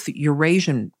both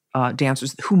Eurasian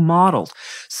dancers who modeled.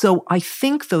 So I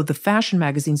think, though, the fashion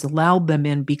magazines allowed them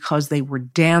in because they were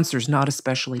dancers, not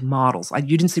especially models.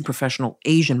 You didn't see professional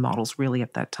Asian models really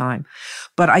at that time.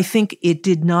 But I think it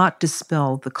did not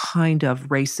dispel the kind of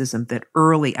racism that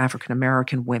early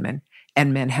African-American women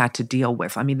and men had to deal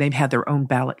with. I mean, they had their own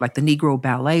ballet, like the Negro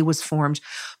Ballet was formed,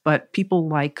 but people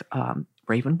like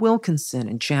Raven Wilkinson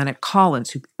and Janet Collins,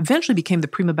 who eventually became the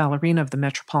prima ballerina of the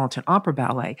Metropolitan Opera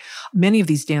Ballet. Many of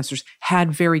these dancers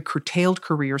had very curtailed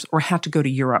careers or had to go to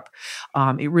Europe.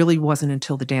 It really wasn't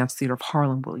until the Dance Theater of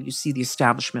Harlem will you see the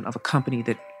establishment of a company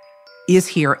that is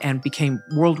here and became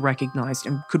world recognized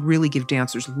and could really give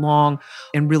dancers long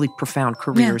and really profound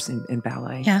careers in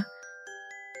ballet. Yeah.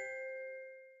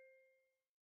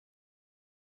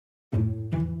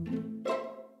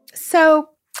 So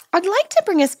I'd like to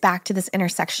bring us back to this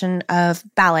intersection of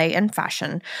ballet and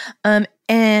fashion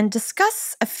and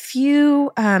discuss a few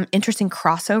interesting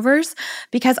crossovers,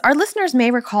 because our listeners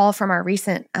may recall from our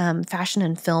recent fashion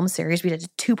and film series, we did a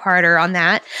 2-parter on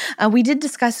that. We did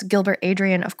discuss Gilbert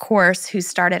Adrian, of course, who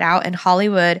started out in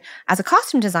Hollywood as a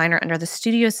costume designer under the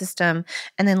studio system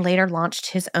and then later launched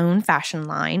his own fashion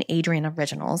line, Adrian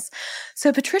Originals.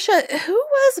 So Patricia, who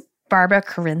was Barbara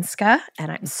Kurinska?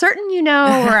 And I'm certain you know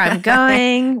where I'm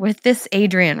going with this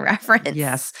Adrian reference.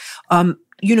 Yes.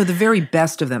 The very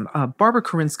best of them. Barbara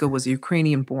Kurinska was a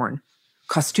Ukrainian-born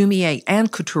costumier and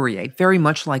couturier, very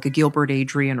much like a Gilbert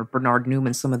Adrian or Bernard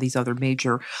Newman, some of these other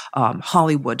major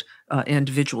Hollywood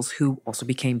individuals who also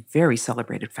became very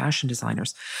celebrated fashion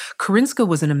designers. Kurinska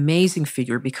was an amazing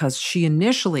figure because she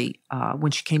initially,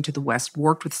 when she came to the West,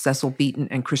 worked with Cecil Beaton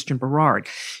and Christian Berard.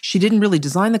 She didn't really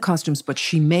design the costumes, but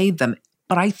she made them.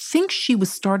 But I think she was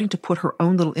starting to put her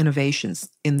own little innovations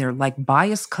in there, like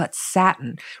bias cut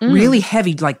satin, really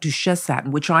heavy, like Duchesse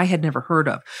satin, which I had never heard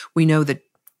of. We know that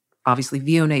obviously,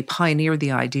 Vionnet pioneered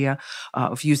the idea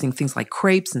of using things like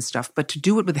crepes and stuff, but to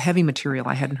do it with heavy material,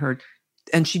 I hadn't heard.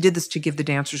 And she did this to give the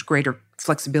dancers greater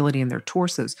flexibility in their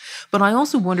torsos. But I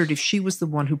also wondered if she was the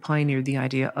one who pioneered the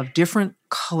idea of different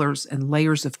colors and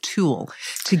layers of tulle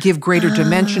to give greater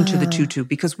dimension to the tutu,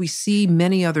 because we see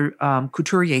many other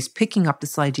couturiers picking up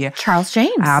this idea. Charles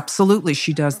James. Absolutely.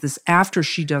 She does this after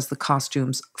she does the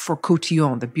costumes for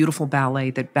Cotillon, the beautiful ballet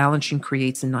that Balanchine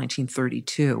creates in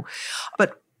 1932.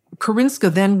 But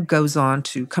Kurinska then goes on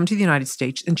to come to the United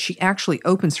States, and she actually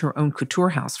opens her own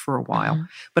couture house for a while,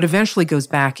 but eventually goes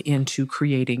back into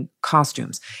creating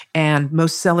costumes. And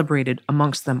most celebrated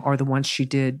amongst them are the ones she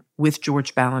did with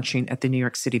George Balanchine at the New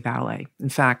York City Ballet. In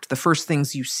fact, the first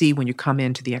things you see when you come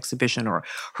into the exhibition are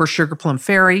her Sugar Plum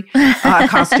Fairy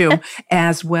costume,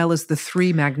 as well as the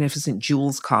 3 magnificent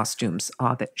Jules costumes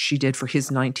that she did for his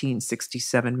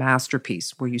 1967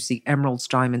 masterpiece, where you see emeralds,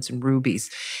 diamonds, and rubies.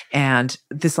 And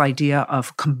this idea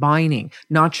of combining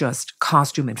not just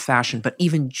costume and fashion, but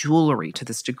even jewelry to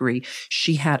this degree,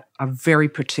 she had a very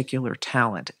particular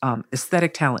talent,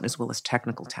 aesthetic talent as well as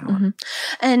technical talent.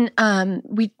 And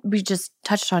we just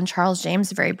touched on Charles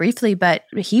James very briefly, but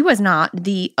he was not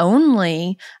the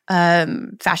only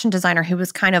fashion designer who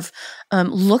was kind of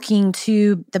looking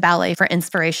to the ballet for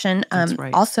inspiration. That's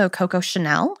right. Also, Coco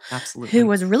Chanel, Absolutely. who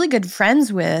was really good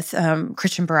friends with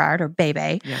Christian Berard or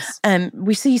Bebe. Yes.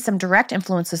 We see some direct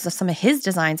influences of some of his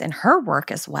designs in her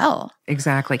work as well.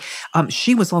 Exactly.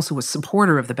 She was also a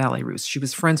supporter of the Ballet Russe. She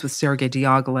was friends with Sergei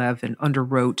Diaghilev and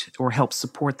underwrote or helped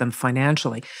support them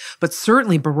financially. But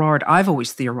certainly Berard, I've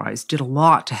always theorized, did a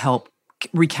lot to help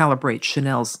recalibrate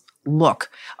Chanel's look.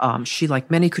 She, like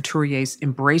many couturiers,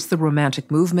 embraced the Romantic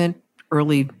movement,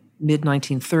 early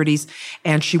mid-1930s,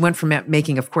 and she went from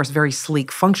making, of course, very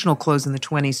sleek functional clothes in the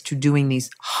 20s to doing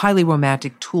these highly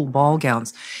romantic tulle ball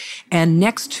gowns. And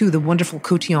next to the wonderful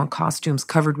cotillon costumes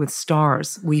covered with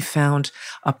stars, we found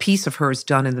a piece of hers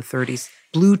done in the 30s,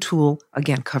 blue tulle,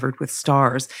 again, covered with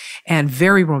stars, and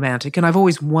very romantic. And I've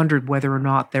always wondered whether or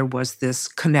not there was this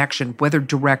connection, whether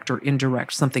direct or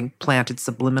indirect, something planted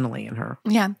subliminally in her.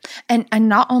 Yeah. And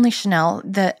not only Chanel,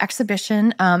 the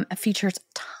exhibition features a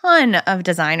ton of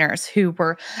designers who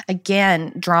were,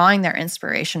 again, drawing their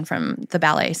inspiration from the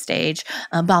ballet stage,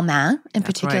 Balmain in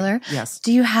particular. Right. Yes.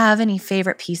 Do you have any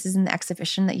favorite pieces in the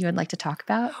exhibition that you would like to talk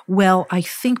about? Well, I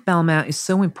think Balmain is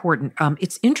so important.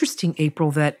 It's interesting,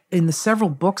 April, that in the several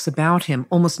books about him,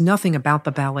 almost nothing about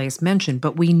the ballet is mentioned,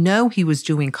 but we know he was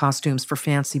doing costumes for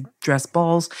fancy dress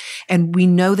balls, and we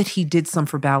know that he did some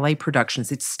for ballet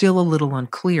productions. It's still a little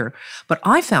unclear, but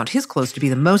I found his clothes to be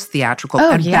the most theatrical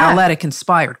and balletic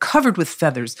inspired, covered with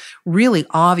feathers, really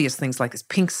obvious things like this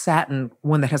pink satin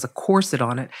one that has a corset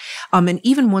on it, and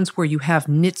even ones where you have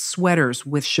knit sweaters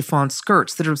with chiffon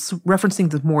skirts that are referencing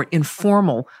the more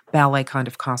informal ballet kind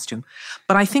of costume.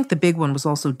 But I think the big one was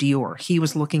also Dior. He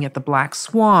was looking at the Black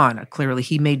Swan. Clearly,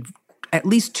 he made at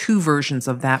least 2 versions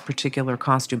of that particular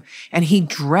costume. And he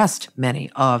dressed many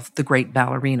of the great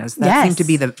ballerinas. That seemed to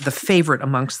be the favorite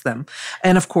amongst them.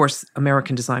 And of course,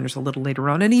 American designers a little later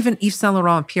on, and even Yves Saint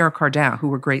Laurent and Pierre Cardin, who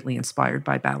were greatly inspired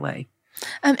by ballet.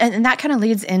 And that kind of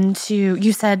leads into,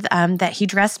 you said that he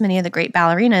dressed many of the great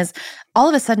ballerinas. All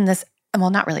of a sudden, well,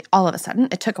 not really all of a sudden,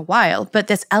 it took a while, but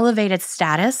this elevated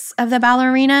status of the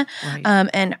ballerina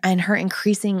and her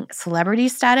increasing celebrity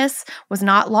status was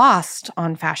not lost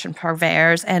on fashion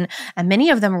purveyors. And many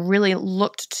of them really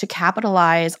looked to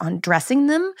capitalize on dressing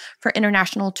them for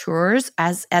international tours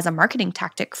as a marketing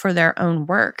tactic for their own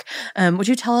work. Would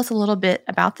you tell us a little bit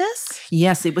about this?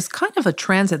 Yes, it was kind of a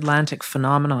transatlantic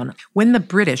phenomenon. When the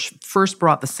British first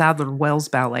brought the Sadler-Wells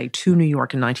Ballet to New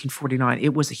York in 1949,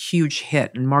 it was a huge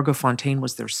hit, and Margot Fonteyn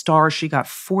was their star. She got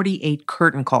 48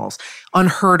 curtain calls,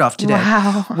 unheard of today,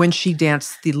 when she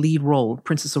danced the lead role,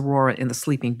 Princess Aurora in The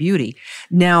Sleeping Beauty.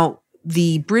 Now,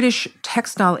 the British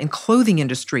textile and clothing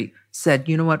industry said,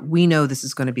 you know what, we know this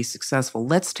is going to be successful.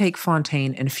 Let's take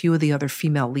Fonteyn and a few of the other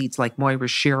female leads like Moira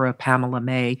Shearer, Pamela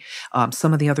May,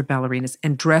 some of the other ballerinas,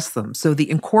 and dress them. So the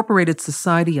Incorporated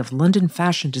Society of London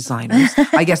Fashion Designers,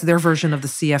 I guess their version of the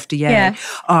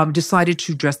CFDA, decided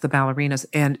to dress the ballerinas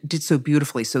and did so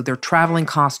beautifully. So their traveling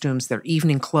costumes, their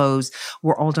evening clothes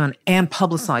were all done and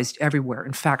publicized everywhere.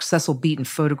 In fact, Cecil Beaton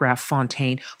photographed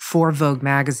Fonteyn for Vogue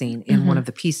magazine in one of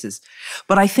the pieces.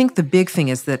 But I think the big thing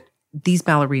is that these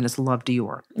ballerinas loved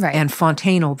Dior. Right. And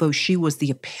Fonteyn, although she was the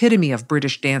epitome of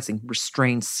British dancing,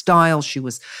 restrained style, she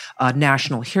was a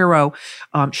national hero,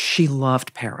 she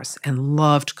loved Paris and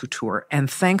loved couture. And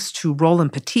thanks to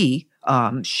Roland Petit,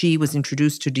 she was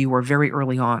introduced to Dior very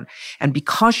early on. And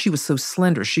because she was so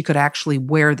slender, she could actually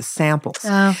wear the samples.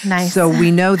 Oh, nice. So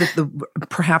we know that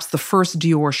perhaps the first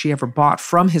Dior she ever bought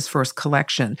from his first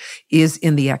collection is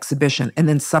in the exhibition, and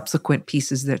then subsequent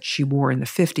pieces that she wore in the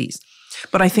 50s.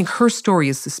 But I think her story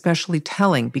is especially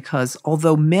telling because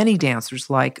although many dancers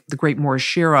like the great Moira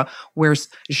Shearer wears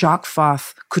Jacques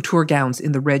Fath couture gowns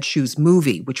in the Red Shoes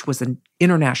movie, which was an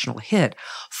international hit,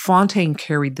 Fonteyn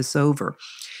carried this over.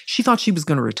 She thought she was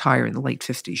going to retire in the late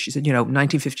 50s. She said,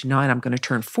 1959, I'm going to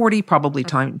turn 40, probably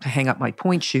time to hang up my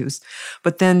point shoes.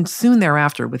 But then soon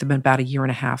thereafter, within about a year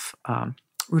and a half,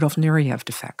 Rudolf Nureyev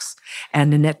defects. And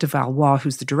Nanette de Valois,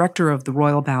 who's the director of the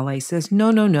Royal Ballet, says,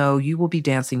 no, you will be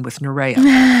dancing with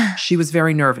Nureyev. She was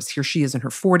very nervous. Here she is in her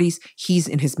 40s. He's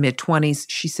in his mid-20s.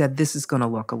 She said, this is going to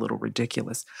look a little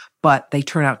ridiculous. But they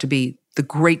turn out to be the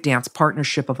great dance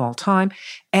partnership of all time.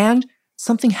 And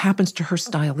something happens to her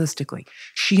stylistically.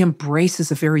 She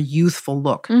embraces a very youthful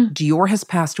look. Dior has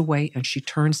passed away, and she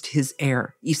turns to his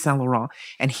heir, Yves Saint Laurent,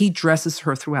 and he dresses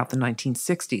her throughout the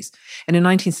 1960s. And in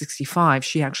 1965,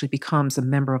 she actually becomes a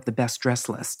member of the best dress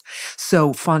list.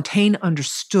 So Fontaine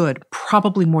understood,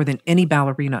 probably more than any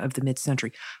ballerina of the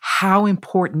mid-century, how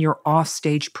important your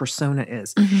offstage persona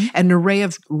is. And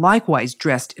Nureyev likewise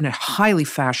dressed in a highly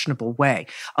fashionable way,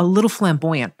 a little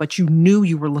flamboyant, but you knew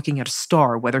you were looking at a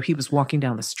star, whether he was walking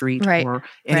down the street or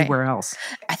anywhere else.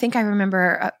 I think I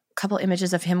remember a couple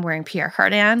images of him wearing Pierre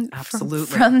Cardin Absolutely.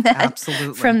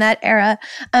 from that era.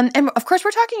 And of course,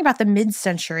 we're talking about the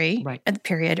mid-century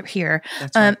period here.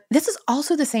 That's right. This is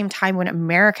also the same time when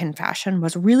American fashion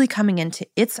was really coming into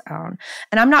its own.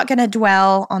 And I'm not going to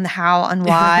dwell on the how and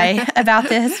why about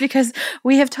this because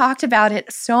we have talked about it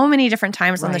so many different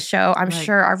times on the show. I'm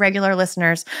sure our regular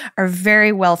listeners are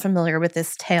very well familiar with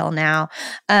this tale now.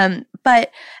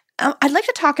 But I'd like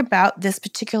to talk about this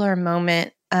particular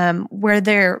moment where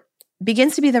there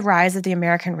begins to be the rise of the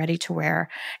American ready-to-wear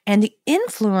and the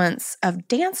influence of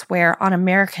dancewear on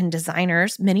American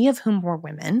designers, many of whom were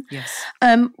women. Yes.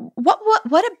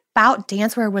 What about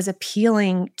dancewear was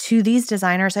appealing to these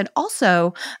designers and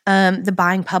also the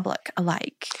buying public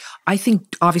alike? I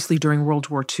think, obviously, during World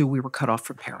War II, we were cut off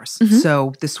from Paris.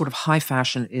 So this sort of high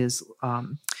fashion is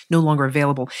no longer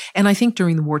available. And I think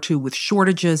during the war, too, with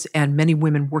shortages and many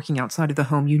women working outside of the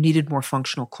home, you needed more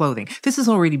functional clothing. This has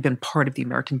already been part of the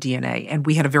American DNA. And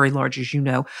we had a very large, as you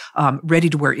know,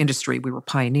 ready-to-wear industry. We were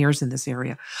pioneers in this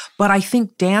area. But I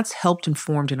think dance helped and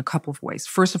formed in a couple of ways.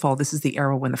 First of all, this is the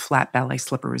era when the flat ballet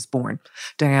slipper is born.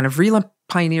 Diana Vreeland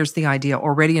pioneers the idea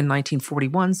already in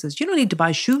 1941, says, you don't need to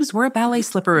buy shoes, wear a ballet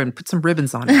slipper and put some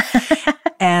ribbons on it.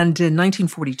 And in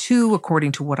 1942,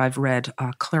 according to what I've read,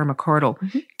 Claire McCardle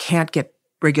can't get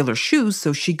regular shoes,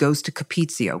 so she goes to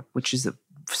Capezio, which is a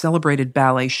celebrated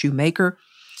ballet shoemaker.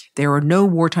 There are no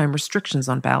wartime restrictions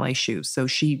on ballet shoes, so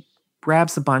she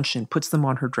grabs a bunch and puts them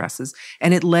on her dresses,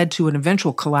 and it led to an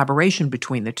eventual collaboration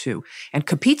between the two. And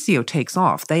Capezio takes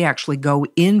off. They actually go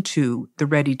into the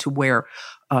ready-to-wear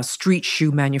street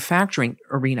shoe manufacturing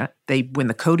arena. They win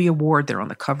the Coty Award. They're on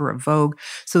the cover of Vogue.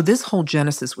 So this whole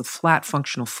genesis with flat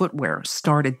functional footwear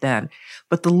started then.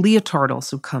 But the leotard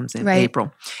also comes in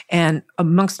April. And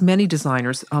amongst many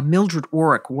designers, Mildred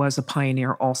Orrick was a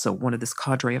pioneer also, one of this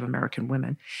cadre of American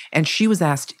women. And she was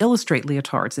asked to illustrate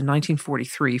leotards in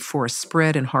 1943 for a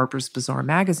spread in Harper's Bazaar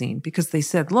magazine because they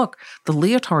said, look, the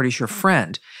leotard is your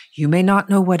friend. You may not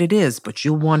know what it is, but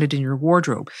you'll want it in your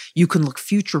wardrobe. You can look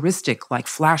futuristic like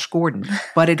Flash Gordon,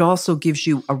 but it also gives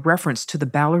you a reference to the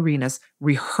ballerina's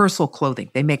rehearsal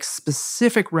clothing. They make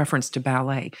specific reference to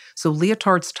ballet. So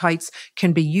leotards, tights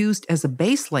can be used as a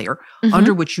base layer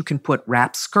under which you can put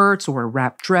wrap skirts or a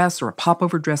wrap dress or a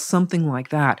popover dress, something like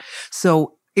that.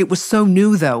 So it was so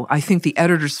new, though, I think the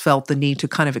editors felt the need to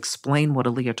kind of explain what a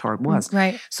leotard was.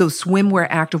 Right. So swimwear,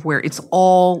 activewear, it's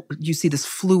all, you see this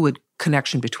fluid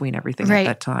connection between everything at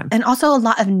that time. And also a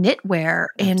lot of knitwear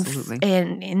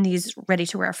in these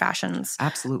ready-to-wear fashions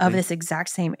of this exact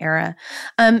same era.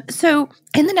 So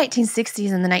in the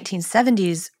 1960s and the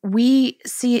 1970s, we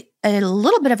see a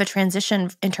little bit of a transition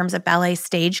in terms of ballet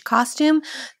stage costume,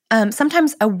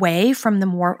 sometimes away from the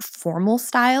more formal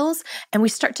styles. And we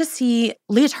start to see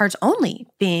leotards only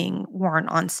being worn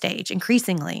on stage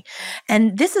increasingly.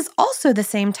 And this is also the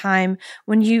same time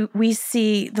when we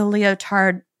see the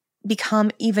leotard become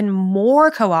even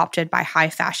more co-opted by high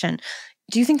fashion.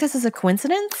 Do you think this is a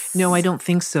coincidence? No, I don't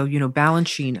think so. You know,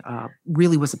 Balanchine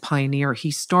really was a pioneer. He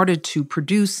started to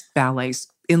produce ballets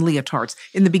in leotards.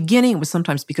 In the beginning, it was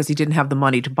sometimes because he didn't have the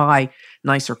money to buy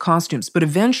nicer costumes. But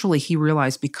eventually he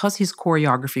realized because his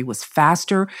choreography was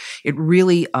faster, it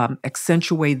really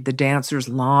accentuated the dancer's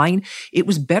line. It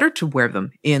was better to wear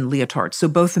them in leotards. So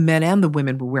both the men and the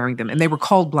women were wearing them. And they were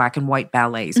called black and white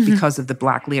ballets because of the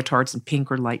black leotards and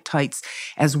pink or light tights,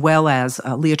 as well as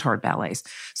leotard ballets.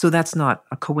 So that's not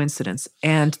a coincidence.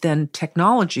 And then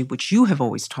technology, which you have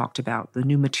always talked about, the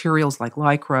new materials like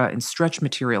Lycra and stretch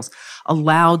materials,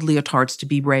 allowed leotards to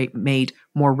be made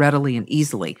more readily and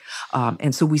easily.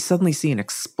 And so we suddenly see an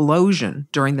explosion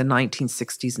during the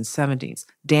 1960s and 70s.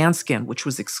 Danskin, which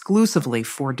was exclusively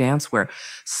for dancewear,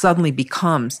 suddenly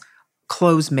becomes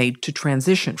clothes made to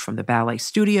transition from the ballet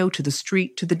studio to the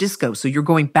street to the disco. So you're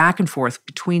going back and forth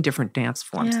between different dance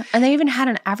forms. Yeah. And they even had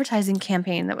an advertising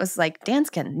campaign that was like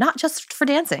Danskin, not just for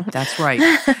dancing. That's right.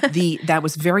 That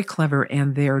was very clever.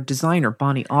 And their designer,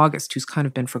 Bonnie August, who's kind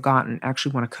of been forgotten,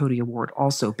 actually won a Coty Award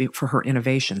also for her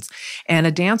innovations. And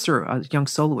a dancer, a young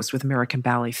soloist with American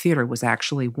Ballet Theater, was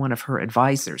actually one of her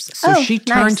advisors. So she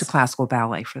turned to classical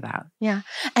ballet for that. Yeah.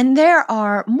 And there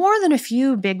are more than a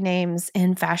few big names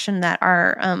in fashion that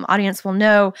our audience will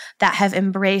know that have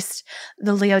embraced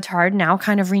the leotard, now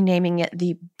kind of renaming it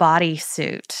the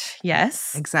bodysuit.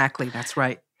 Yes? Exactly. That's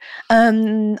right.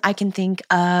 I can think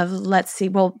of, let's see,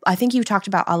 well, I think you talked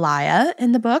about Alaya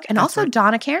in the book, and also right.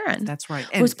 Donna Karan. That's right.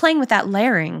 Who was playing with that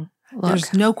layering look.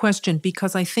 There's no question,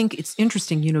 because I think it's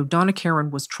interesting. Donna Karan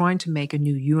was trying to make a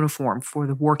new uniform for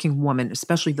the working woman,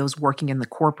 especially those working in the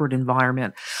corporate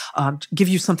environment, give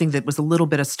you something that was a little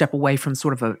bit a step away from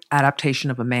sort of an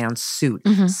adaptation of a man's suit,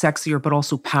 sexier but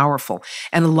also powerful.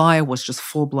 And Alaya was just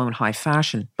full-blown high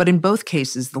fashion. But in both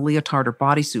cases, the leotard or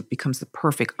bodysuit becomes the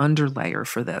perfect underlayer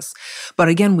for this. But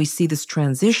again, we see this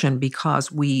transition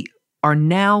because we are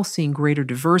now seeing greater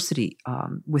diversity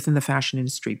within the fashion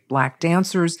industry. Black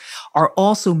dancers are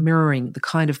also mirroring the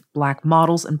kind of Black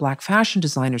models and Black fashion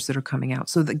designers that are coming out.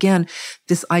 So again,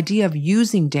 this idea of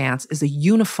using dance as a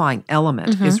unifying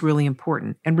element is really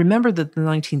important. And remember that the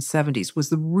 1970s was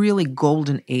the really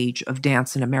golden age of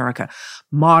dance in America.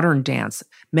 Modern dance,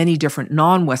 many different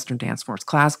non-Western dance forms,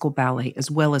 classical ballet, as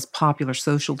well as popular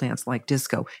social dance like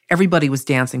disco. Everybody was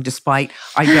dancing despite,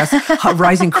 I guess,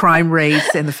 rising crime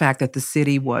rates and the fact that the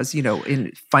city was,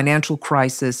 in financial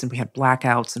crisis and we had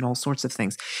blackouts and all sorts of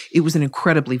things. It was an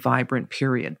incredibly vibrant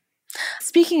period.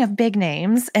 Speaking of big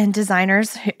names and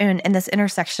designers in this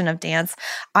intersection of dance,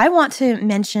 I want to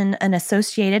mention an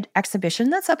associated exhibition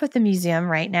that's up at the museum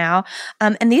right now.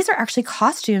 And these are actually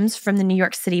costumes from the New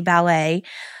York City Ballet.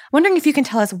 Wondering if you can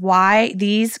tell us why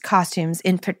these costumes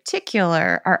in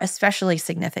particular are especially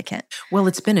significant. Well,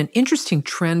 it's been an interesting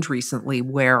trend recently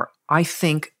where I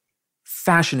think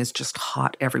fashion is just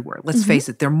hot everywhere. Let's face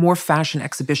it, there are more fashion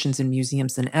exhibitions in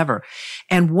museums than ever.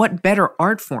 And what better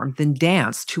art form than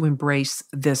dance to embrace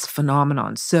this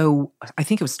phenomenon? So I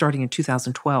think it was starting in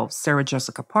 2012, Sarah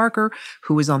Jessica Parker,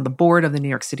 who is on the board of the New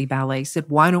York City Ballet, said,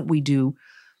 why don't we do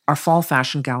our fall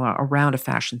fashion gala around a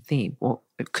fashion theme? Well,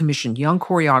 commissioned young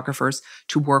choreographers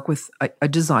to work with a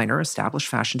designer, established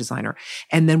fashion designer,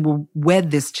 and then we'll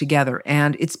wed this together.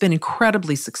 And it's been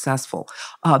incredibly successful.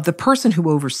 The person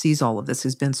who oversees all of this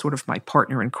has been sort of my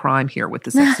partner in crime here with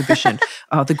this exhibition,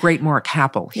 the great Mark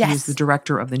Happel. He is the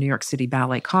director of the New York City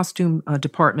Ballet Costume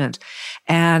Department.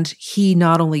 And he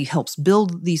not only helps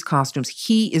build these costumes,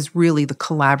 he is really the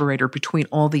collaborator between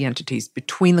all the entities,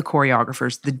 between the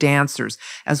choreographers, the dancers,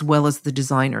 as well as the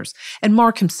designers. And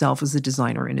Mark himself is a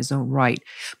designer in his own right.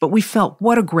 But we felt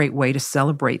what a great way to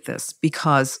celebrate this,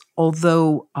 because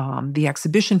although the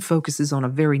exhibition focuses on a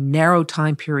very narrow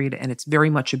time period and it's very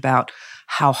much about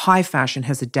how high fashion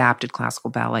has adapted classical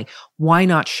ballet, why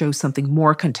not show something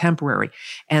more contemporary?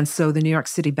 And so the New York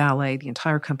City Ballet, the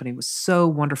entire company, was so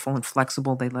wonderful and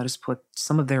flexible. They let us put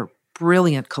some of their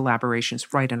brilliant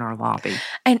collaborations right in our lobby.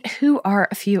 And who are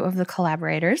a few of the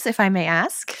collaborators, if I may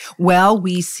ask? Well,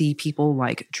 we see people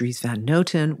like Dries Van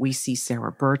Noten. We see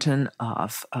Sarah Burton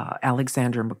of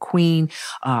Alexander McQueen.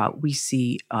 We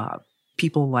see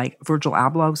people like Virgil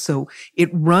Abloh. So it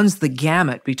runs the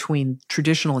gamut between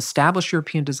traditional established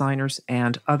European designers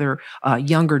and other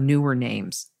younger, newer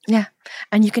names. Yeah.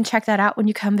 And you can check that out when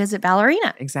you come visit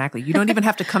Ballerina. Exactly. You don't even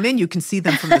have to come in. You can see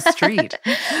them from the street.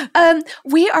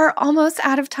 We are almost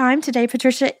out of time today,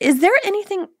 Patricia. Is there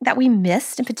anything that we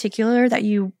missed in particular that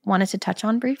you wanted to touch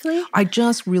on briefly? I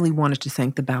just really wanted to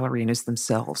thank the ballerinas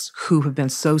themselves, who have been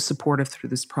so supportive through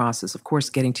this process. Of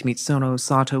course, getting to meet Sono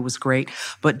Sato was great,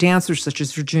 but dancers such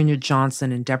as Virginia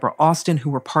Johnson and Deborah Austin, who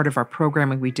were part of our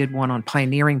programming, we did one on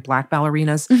pioneering Black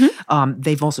ballerinas.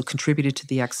 They've also contributed to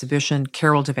the exhibition.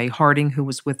 Carol DeVay Harding, who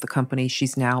was with the company,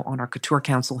 she's now on our Couture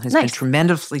Council, has been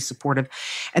tremendously supportive.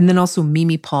 And then also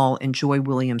Mimi Paul and Joy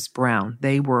Williams-Brown.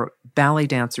 They were ballet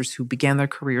dancers who began their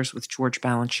careers with George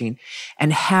Balanchine.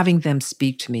 And having them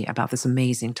speak to me about this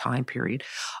amazing time period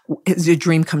is a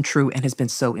dream come true and has been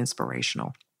so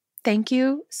inspirational. Thank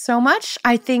you so much.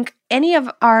 I think any of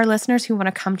our listeners who want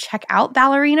to come check out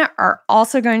Ballerina are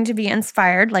also going to be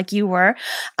inspired like you were.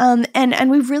 And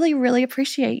we really, really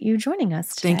appreciate you joining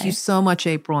us today. Thank you so much,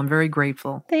 April. I'm very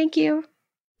grateful. Thank you.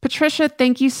 Patricia,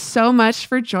 thank you so much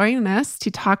for joining us to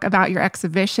talk about your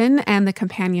exhibition and the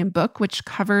companion book, which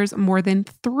covers more than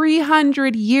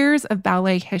 300 years of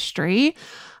ballet history.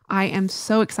 I am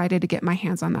so excited to get my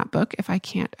hands on that book if I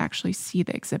can't actually see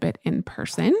the exhibit in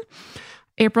person.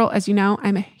 April, as you know,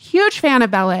 I'm a huge fan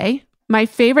of ballet. My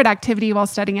favorite activity while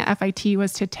studying at FIT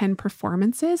was to attend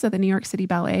performances of the New York City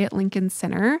Ballet at Lincoln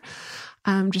Center,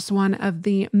 just one of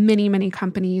the many, many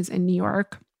companies in New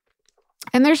York.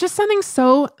 And there's just something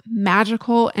so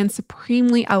magical and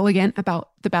supremely elegant about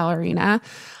the ballerina.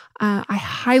 I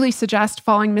highly suggest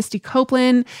following Misty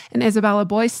Copeland and Isabella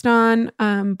Boystone.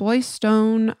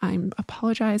 I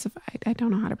apologize if I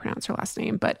don't know how to pronounce her last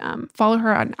name, but follow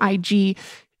her on IG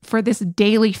for this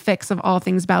daily fix of all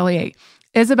things ballet.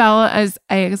 Isabella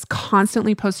is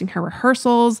constantly posting her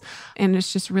rehearsals, and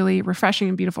it's just really refreshing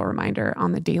and beautiful reminder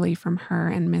on the daily from her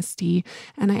and Misty.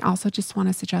 And I also just want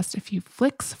to suggest a few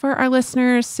flicks for our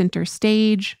listeners, Center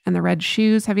Stage and The Red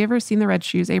Shoes. Have you ever seen The Red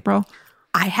Shoes, April?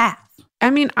 I have. I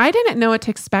mean, I didn't know what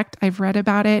to expect. I've read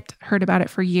about it, heard about it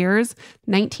for years.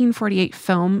 1948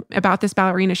 film about this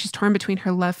ballerina. She's torn between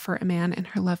her love for a man and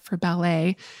her love for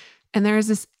ballet. And there's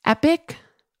this epic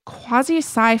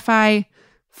quasi-sci-fi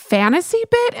fantasy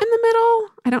bit in the middle.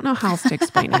 I don't know how else to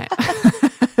explain it.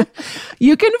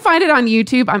 You can find it on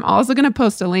YouTube. I'm also going to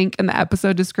post a link in the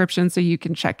episode description so you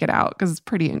can check it out because it's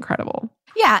pretty incredible.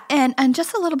 Yeah, and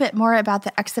just a little bit more about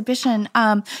the exhibition.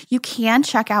 You can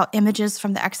check out images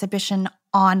from the exhibition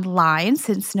online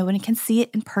since no one can see it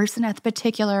in person at the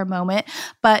particular moment.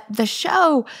 But the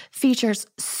show features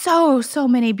so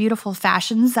many beautiful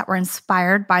fashions that were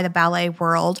inspired by the ballet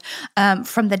world,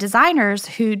 from the designers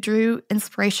who drew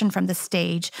inspiration from the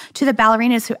stage to the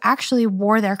ballerinas who actually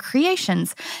wore their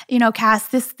creations. You know, Cass,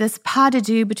 this pas de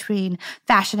deux between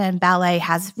fashion and ballet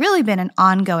has really been an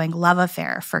ongoing love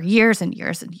affair for years and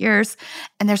years and years.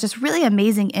 And there's this really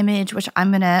amazing image, which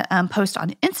I'm going to post on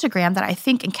Instagram, that I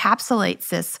think encapsulates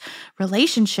this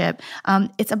relationship.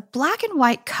 It's a black and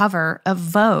white cover of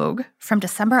Vogue from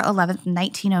December 11th,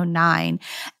 1909.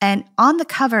 And on the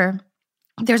cover,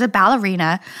 there's a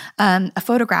ballerina, a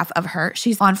photograph of her.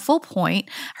 She's on full point.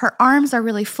 Her arms are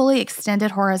really fully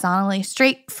extended horizontally,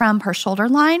 straight from her shoulder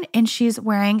line, and she's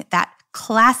wearing that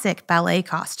classic ballet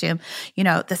costume. You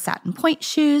know, the satin point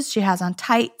shoes, she has on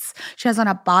tights, she has on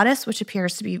a bodice, which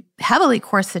appears to be heavily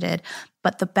corseted.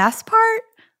 But the best part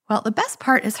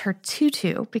is her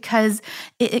tutu, because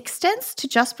it extends to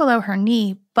just below her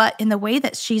knee, but in the way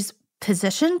that she's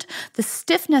positioned, the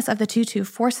stiffness of the tutu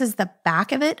forces the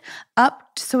back of it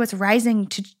up so it's rising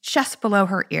to just below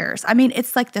her ears. I mean,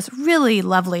 it's like this really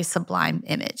lovely, sublime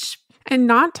image. And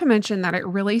not to mention that it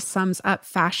really sums up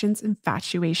fashion's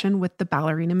infatuation with the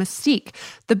ballerina mystique.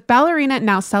 The ballerina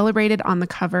now celebrated on the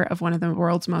cover of one of the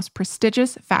world's most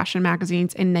prestigious fashion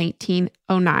magazines in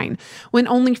 1909, when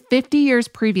only 50 years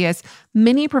previous,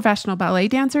 many professional ballet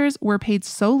dancers were paid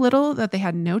so little that they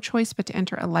had no choice but to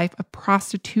enter a life of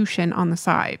prostitution on the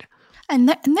side.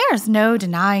 And there's no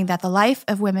denying that the life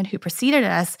of women who preceded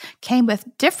us came with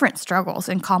different struggles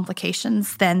and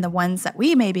complications than the ones that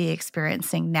we may be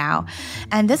experiencing now.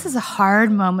 And this is a hard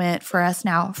moment for us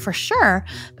now, for sure.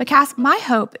 But Cass, my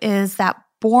hope is that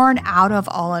born out of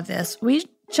all of this, we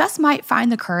just might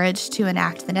find the courage to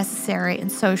enact the necessary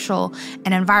and social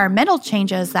and environmental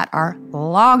changes that are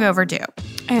long overdue.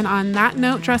 And on that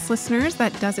note, Dress listeners,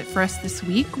 that does it for us this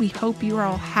week. We hope you are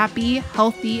all happy,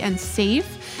 healthy, and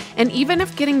safe. And even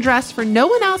if getting dressed for no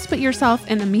one else but yourself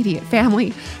and immediate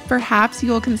family, perhaps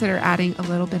you will consider adding a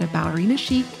little bit of ballerina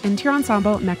chic into your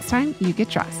ensemble next time you get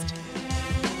dressed.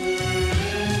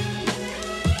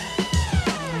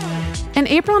 And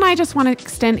April and I just want to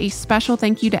extend a special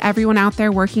thank you to everyone out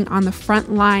there working on the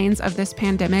front lines of this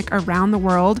pandemic around the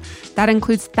world. That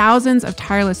includes thousands of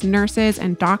tireless nurses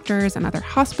and doctors and other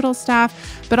hospital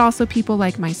staff, but also people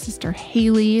like my sister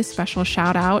Haley, special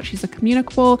shout out. She's a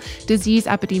communicable disease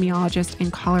epidemiologist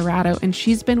in Colorado, and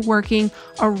she's been working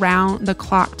around the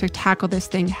clock to tackle this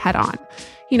thing head on.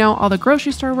 You know, all the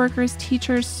grocery store workers,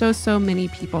 teachers, so many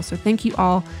people. So thank you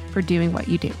all for doing what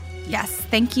you do. Yes,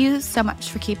 thank you so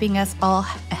much for keeping us all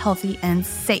healthy and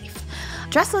safe.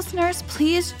 Dress listeners,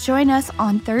 please join us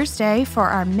on Thursday for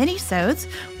our mini-sodes,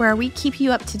 where we keep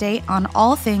you up to date on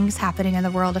all things happening in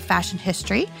the world of fashion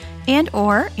history and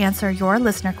or answer your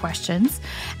listener questions.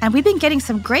 And we've been getting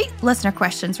some great listener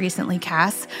questions recently,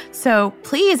 Cass. So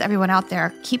please, everyone out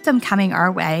there, keep them coming our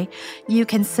way. You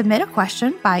can submit a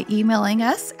question by emailing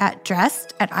us at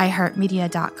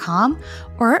dressed@iheartmedia.com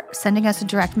or sending us a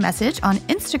direct message on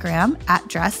Instagram at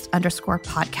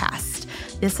dressed_podcast.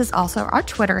 This is also our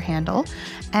Twitter handle.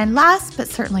 And last but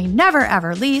certainly never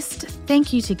ever least,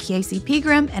 thank you to Casey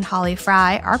Pegram and Holly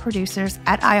Fry, our producers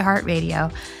at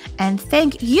iHeartRadio. And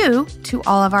thank you to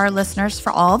all of our listeners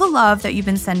for all the love that you've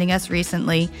been sending us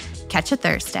recently. Catch you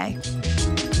Thursday.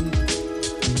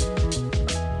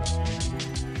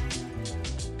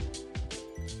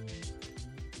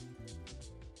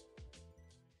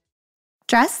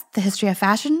 Dress, The History of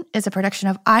Fashion is a production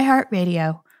of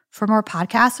iHeartRadio. For more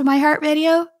podcasts from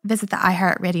iHeartRadio, visit the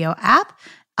iHeartRadio app,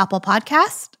 Apple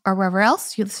Podcasts, or wherever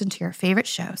else you listen to your favorite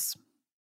shows.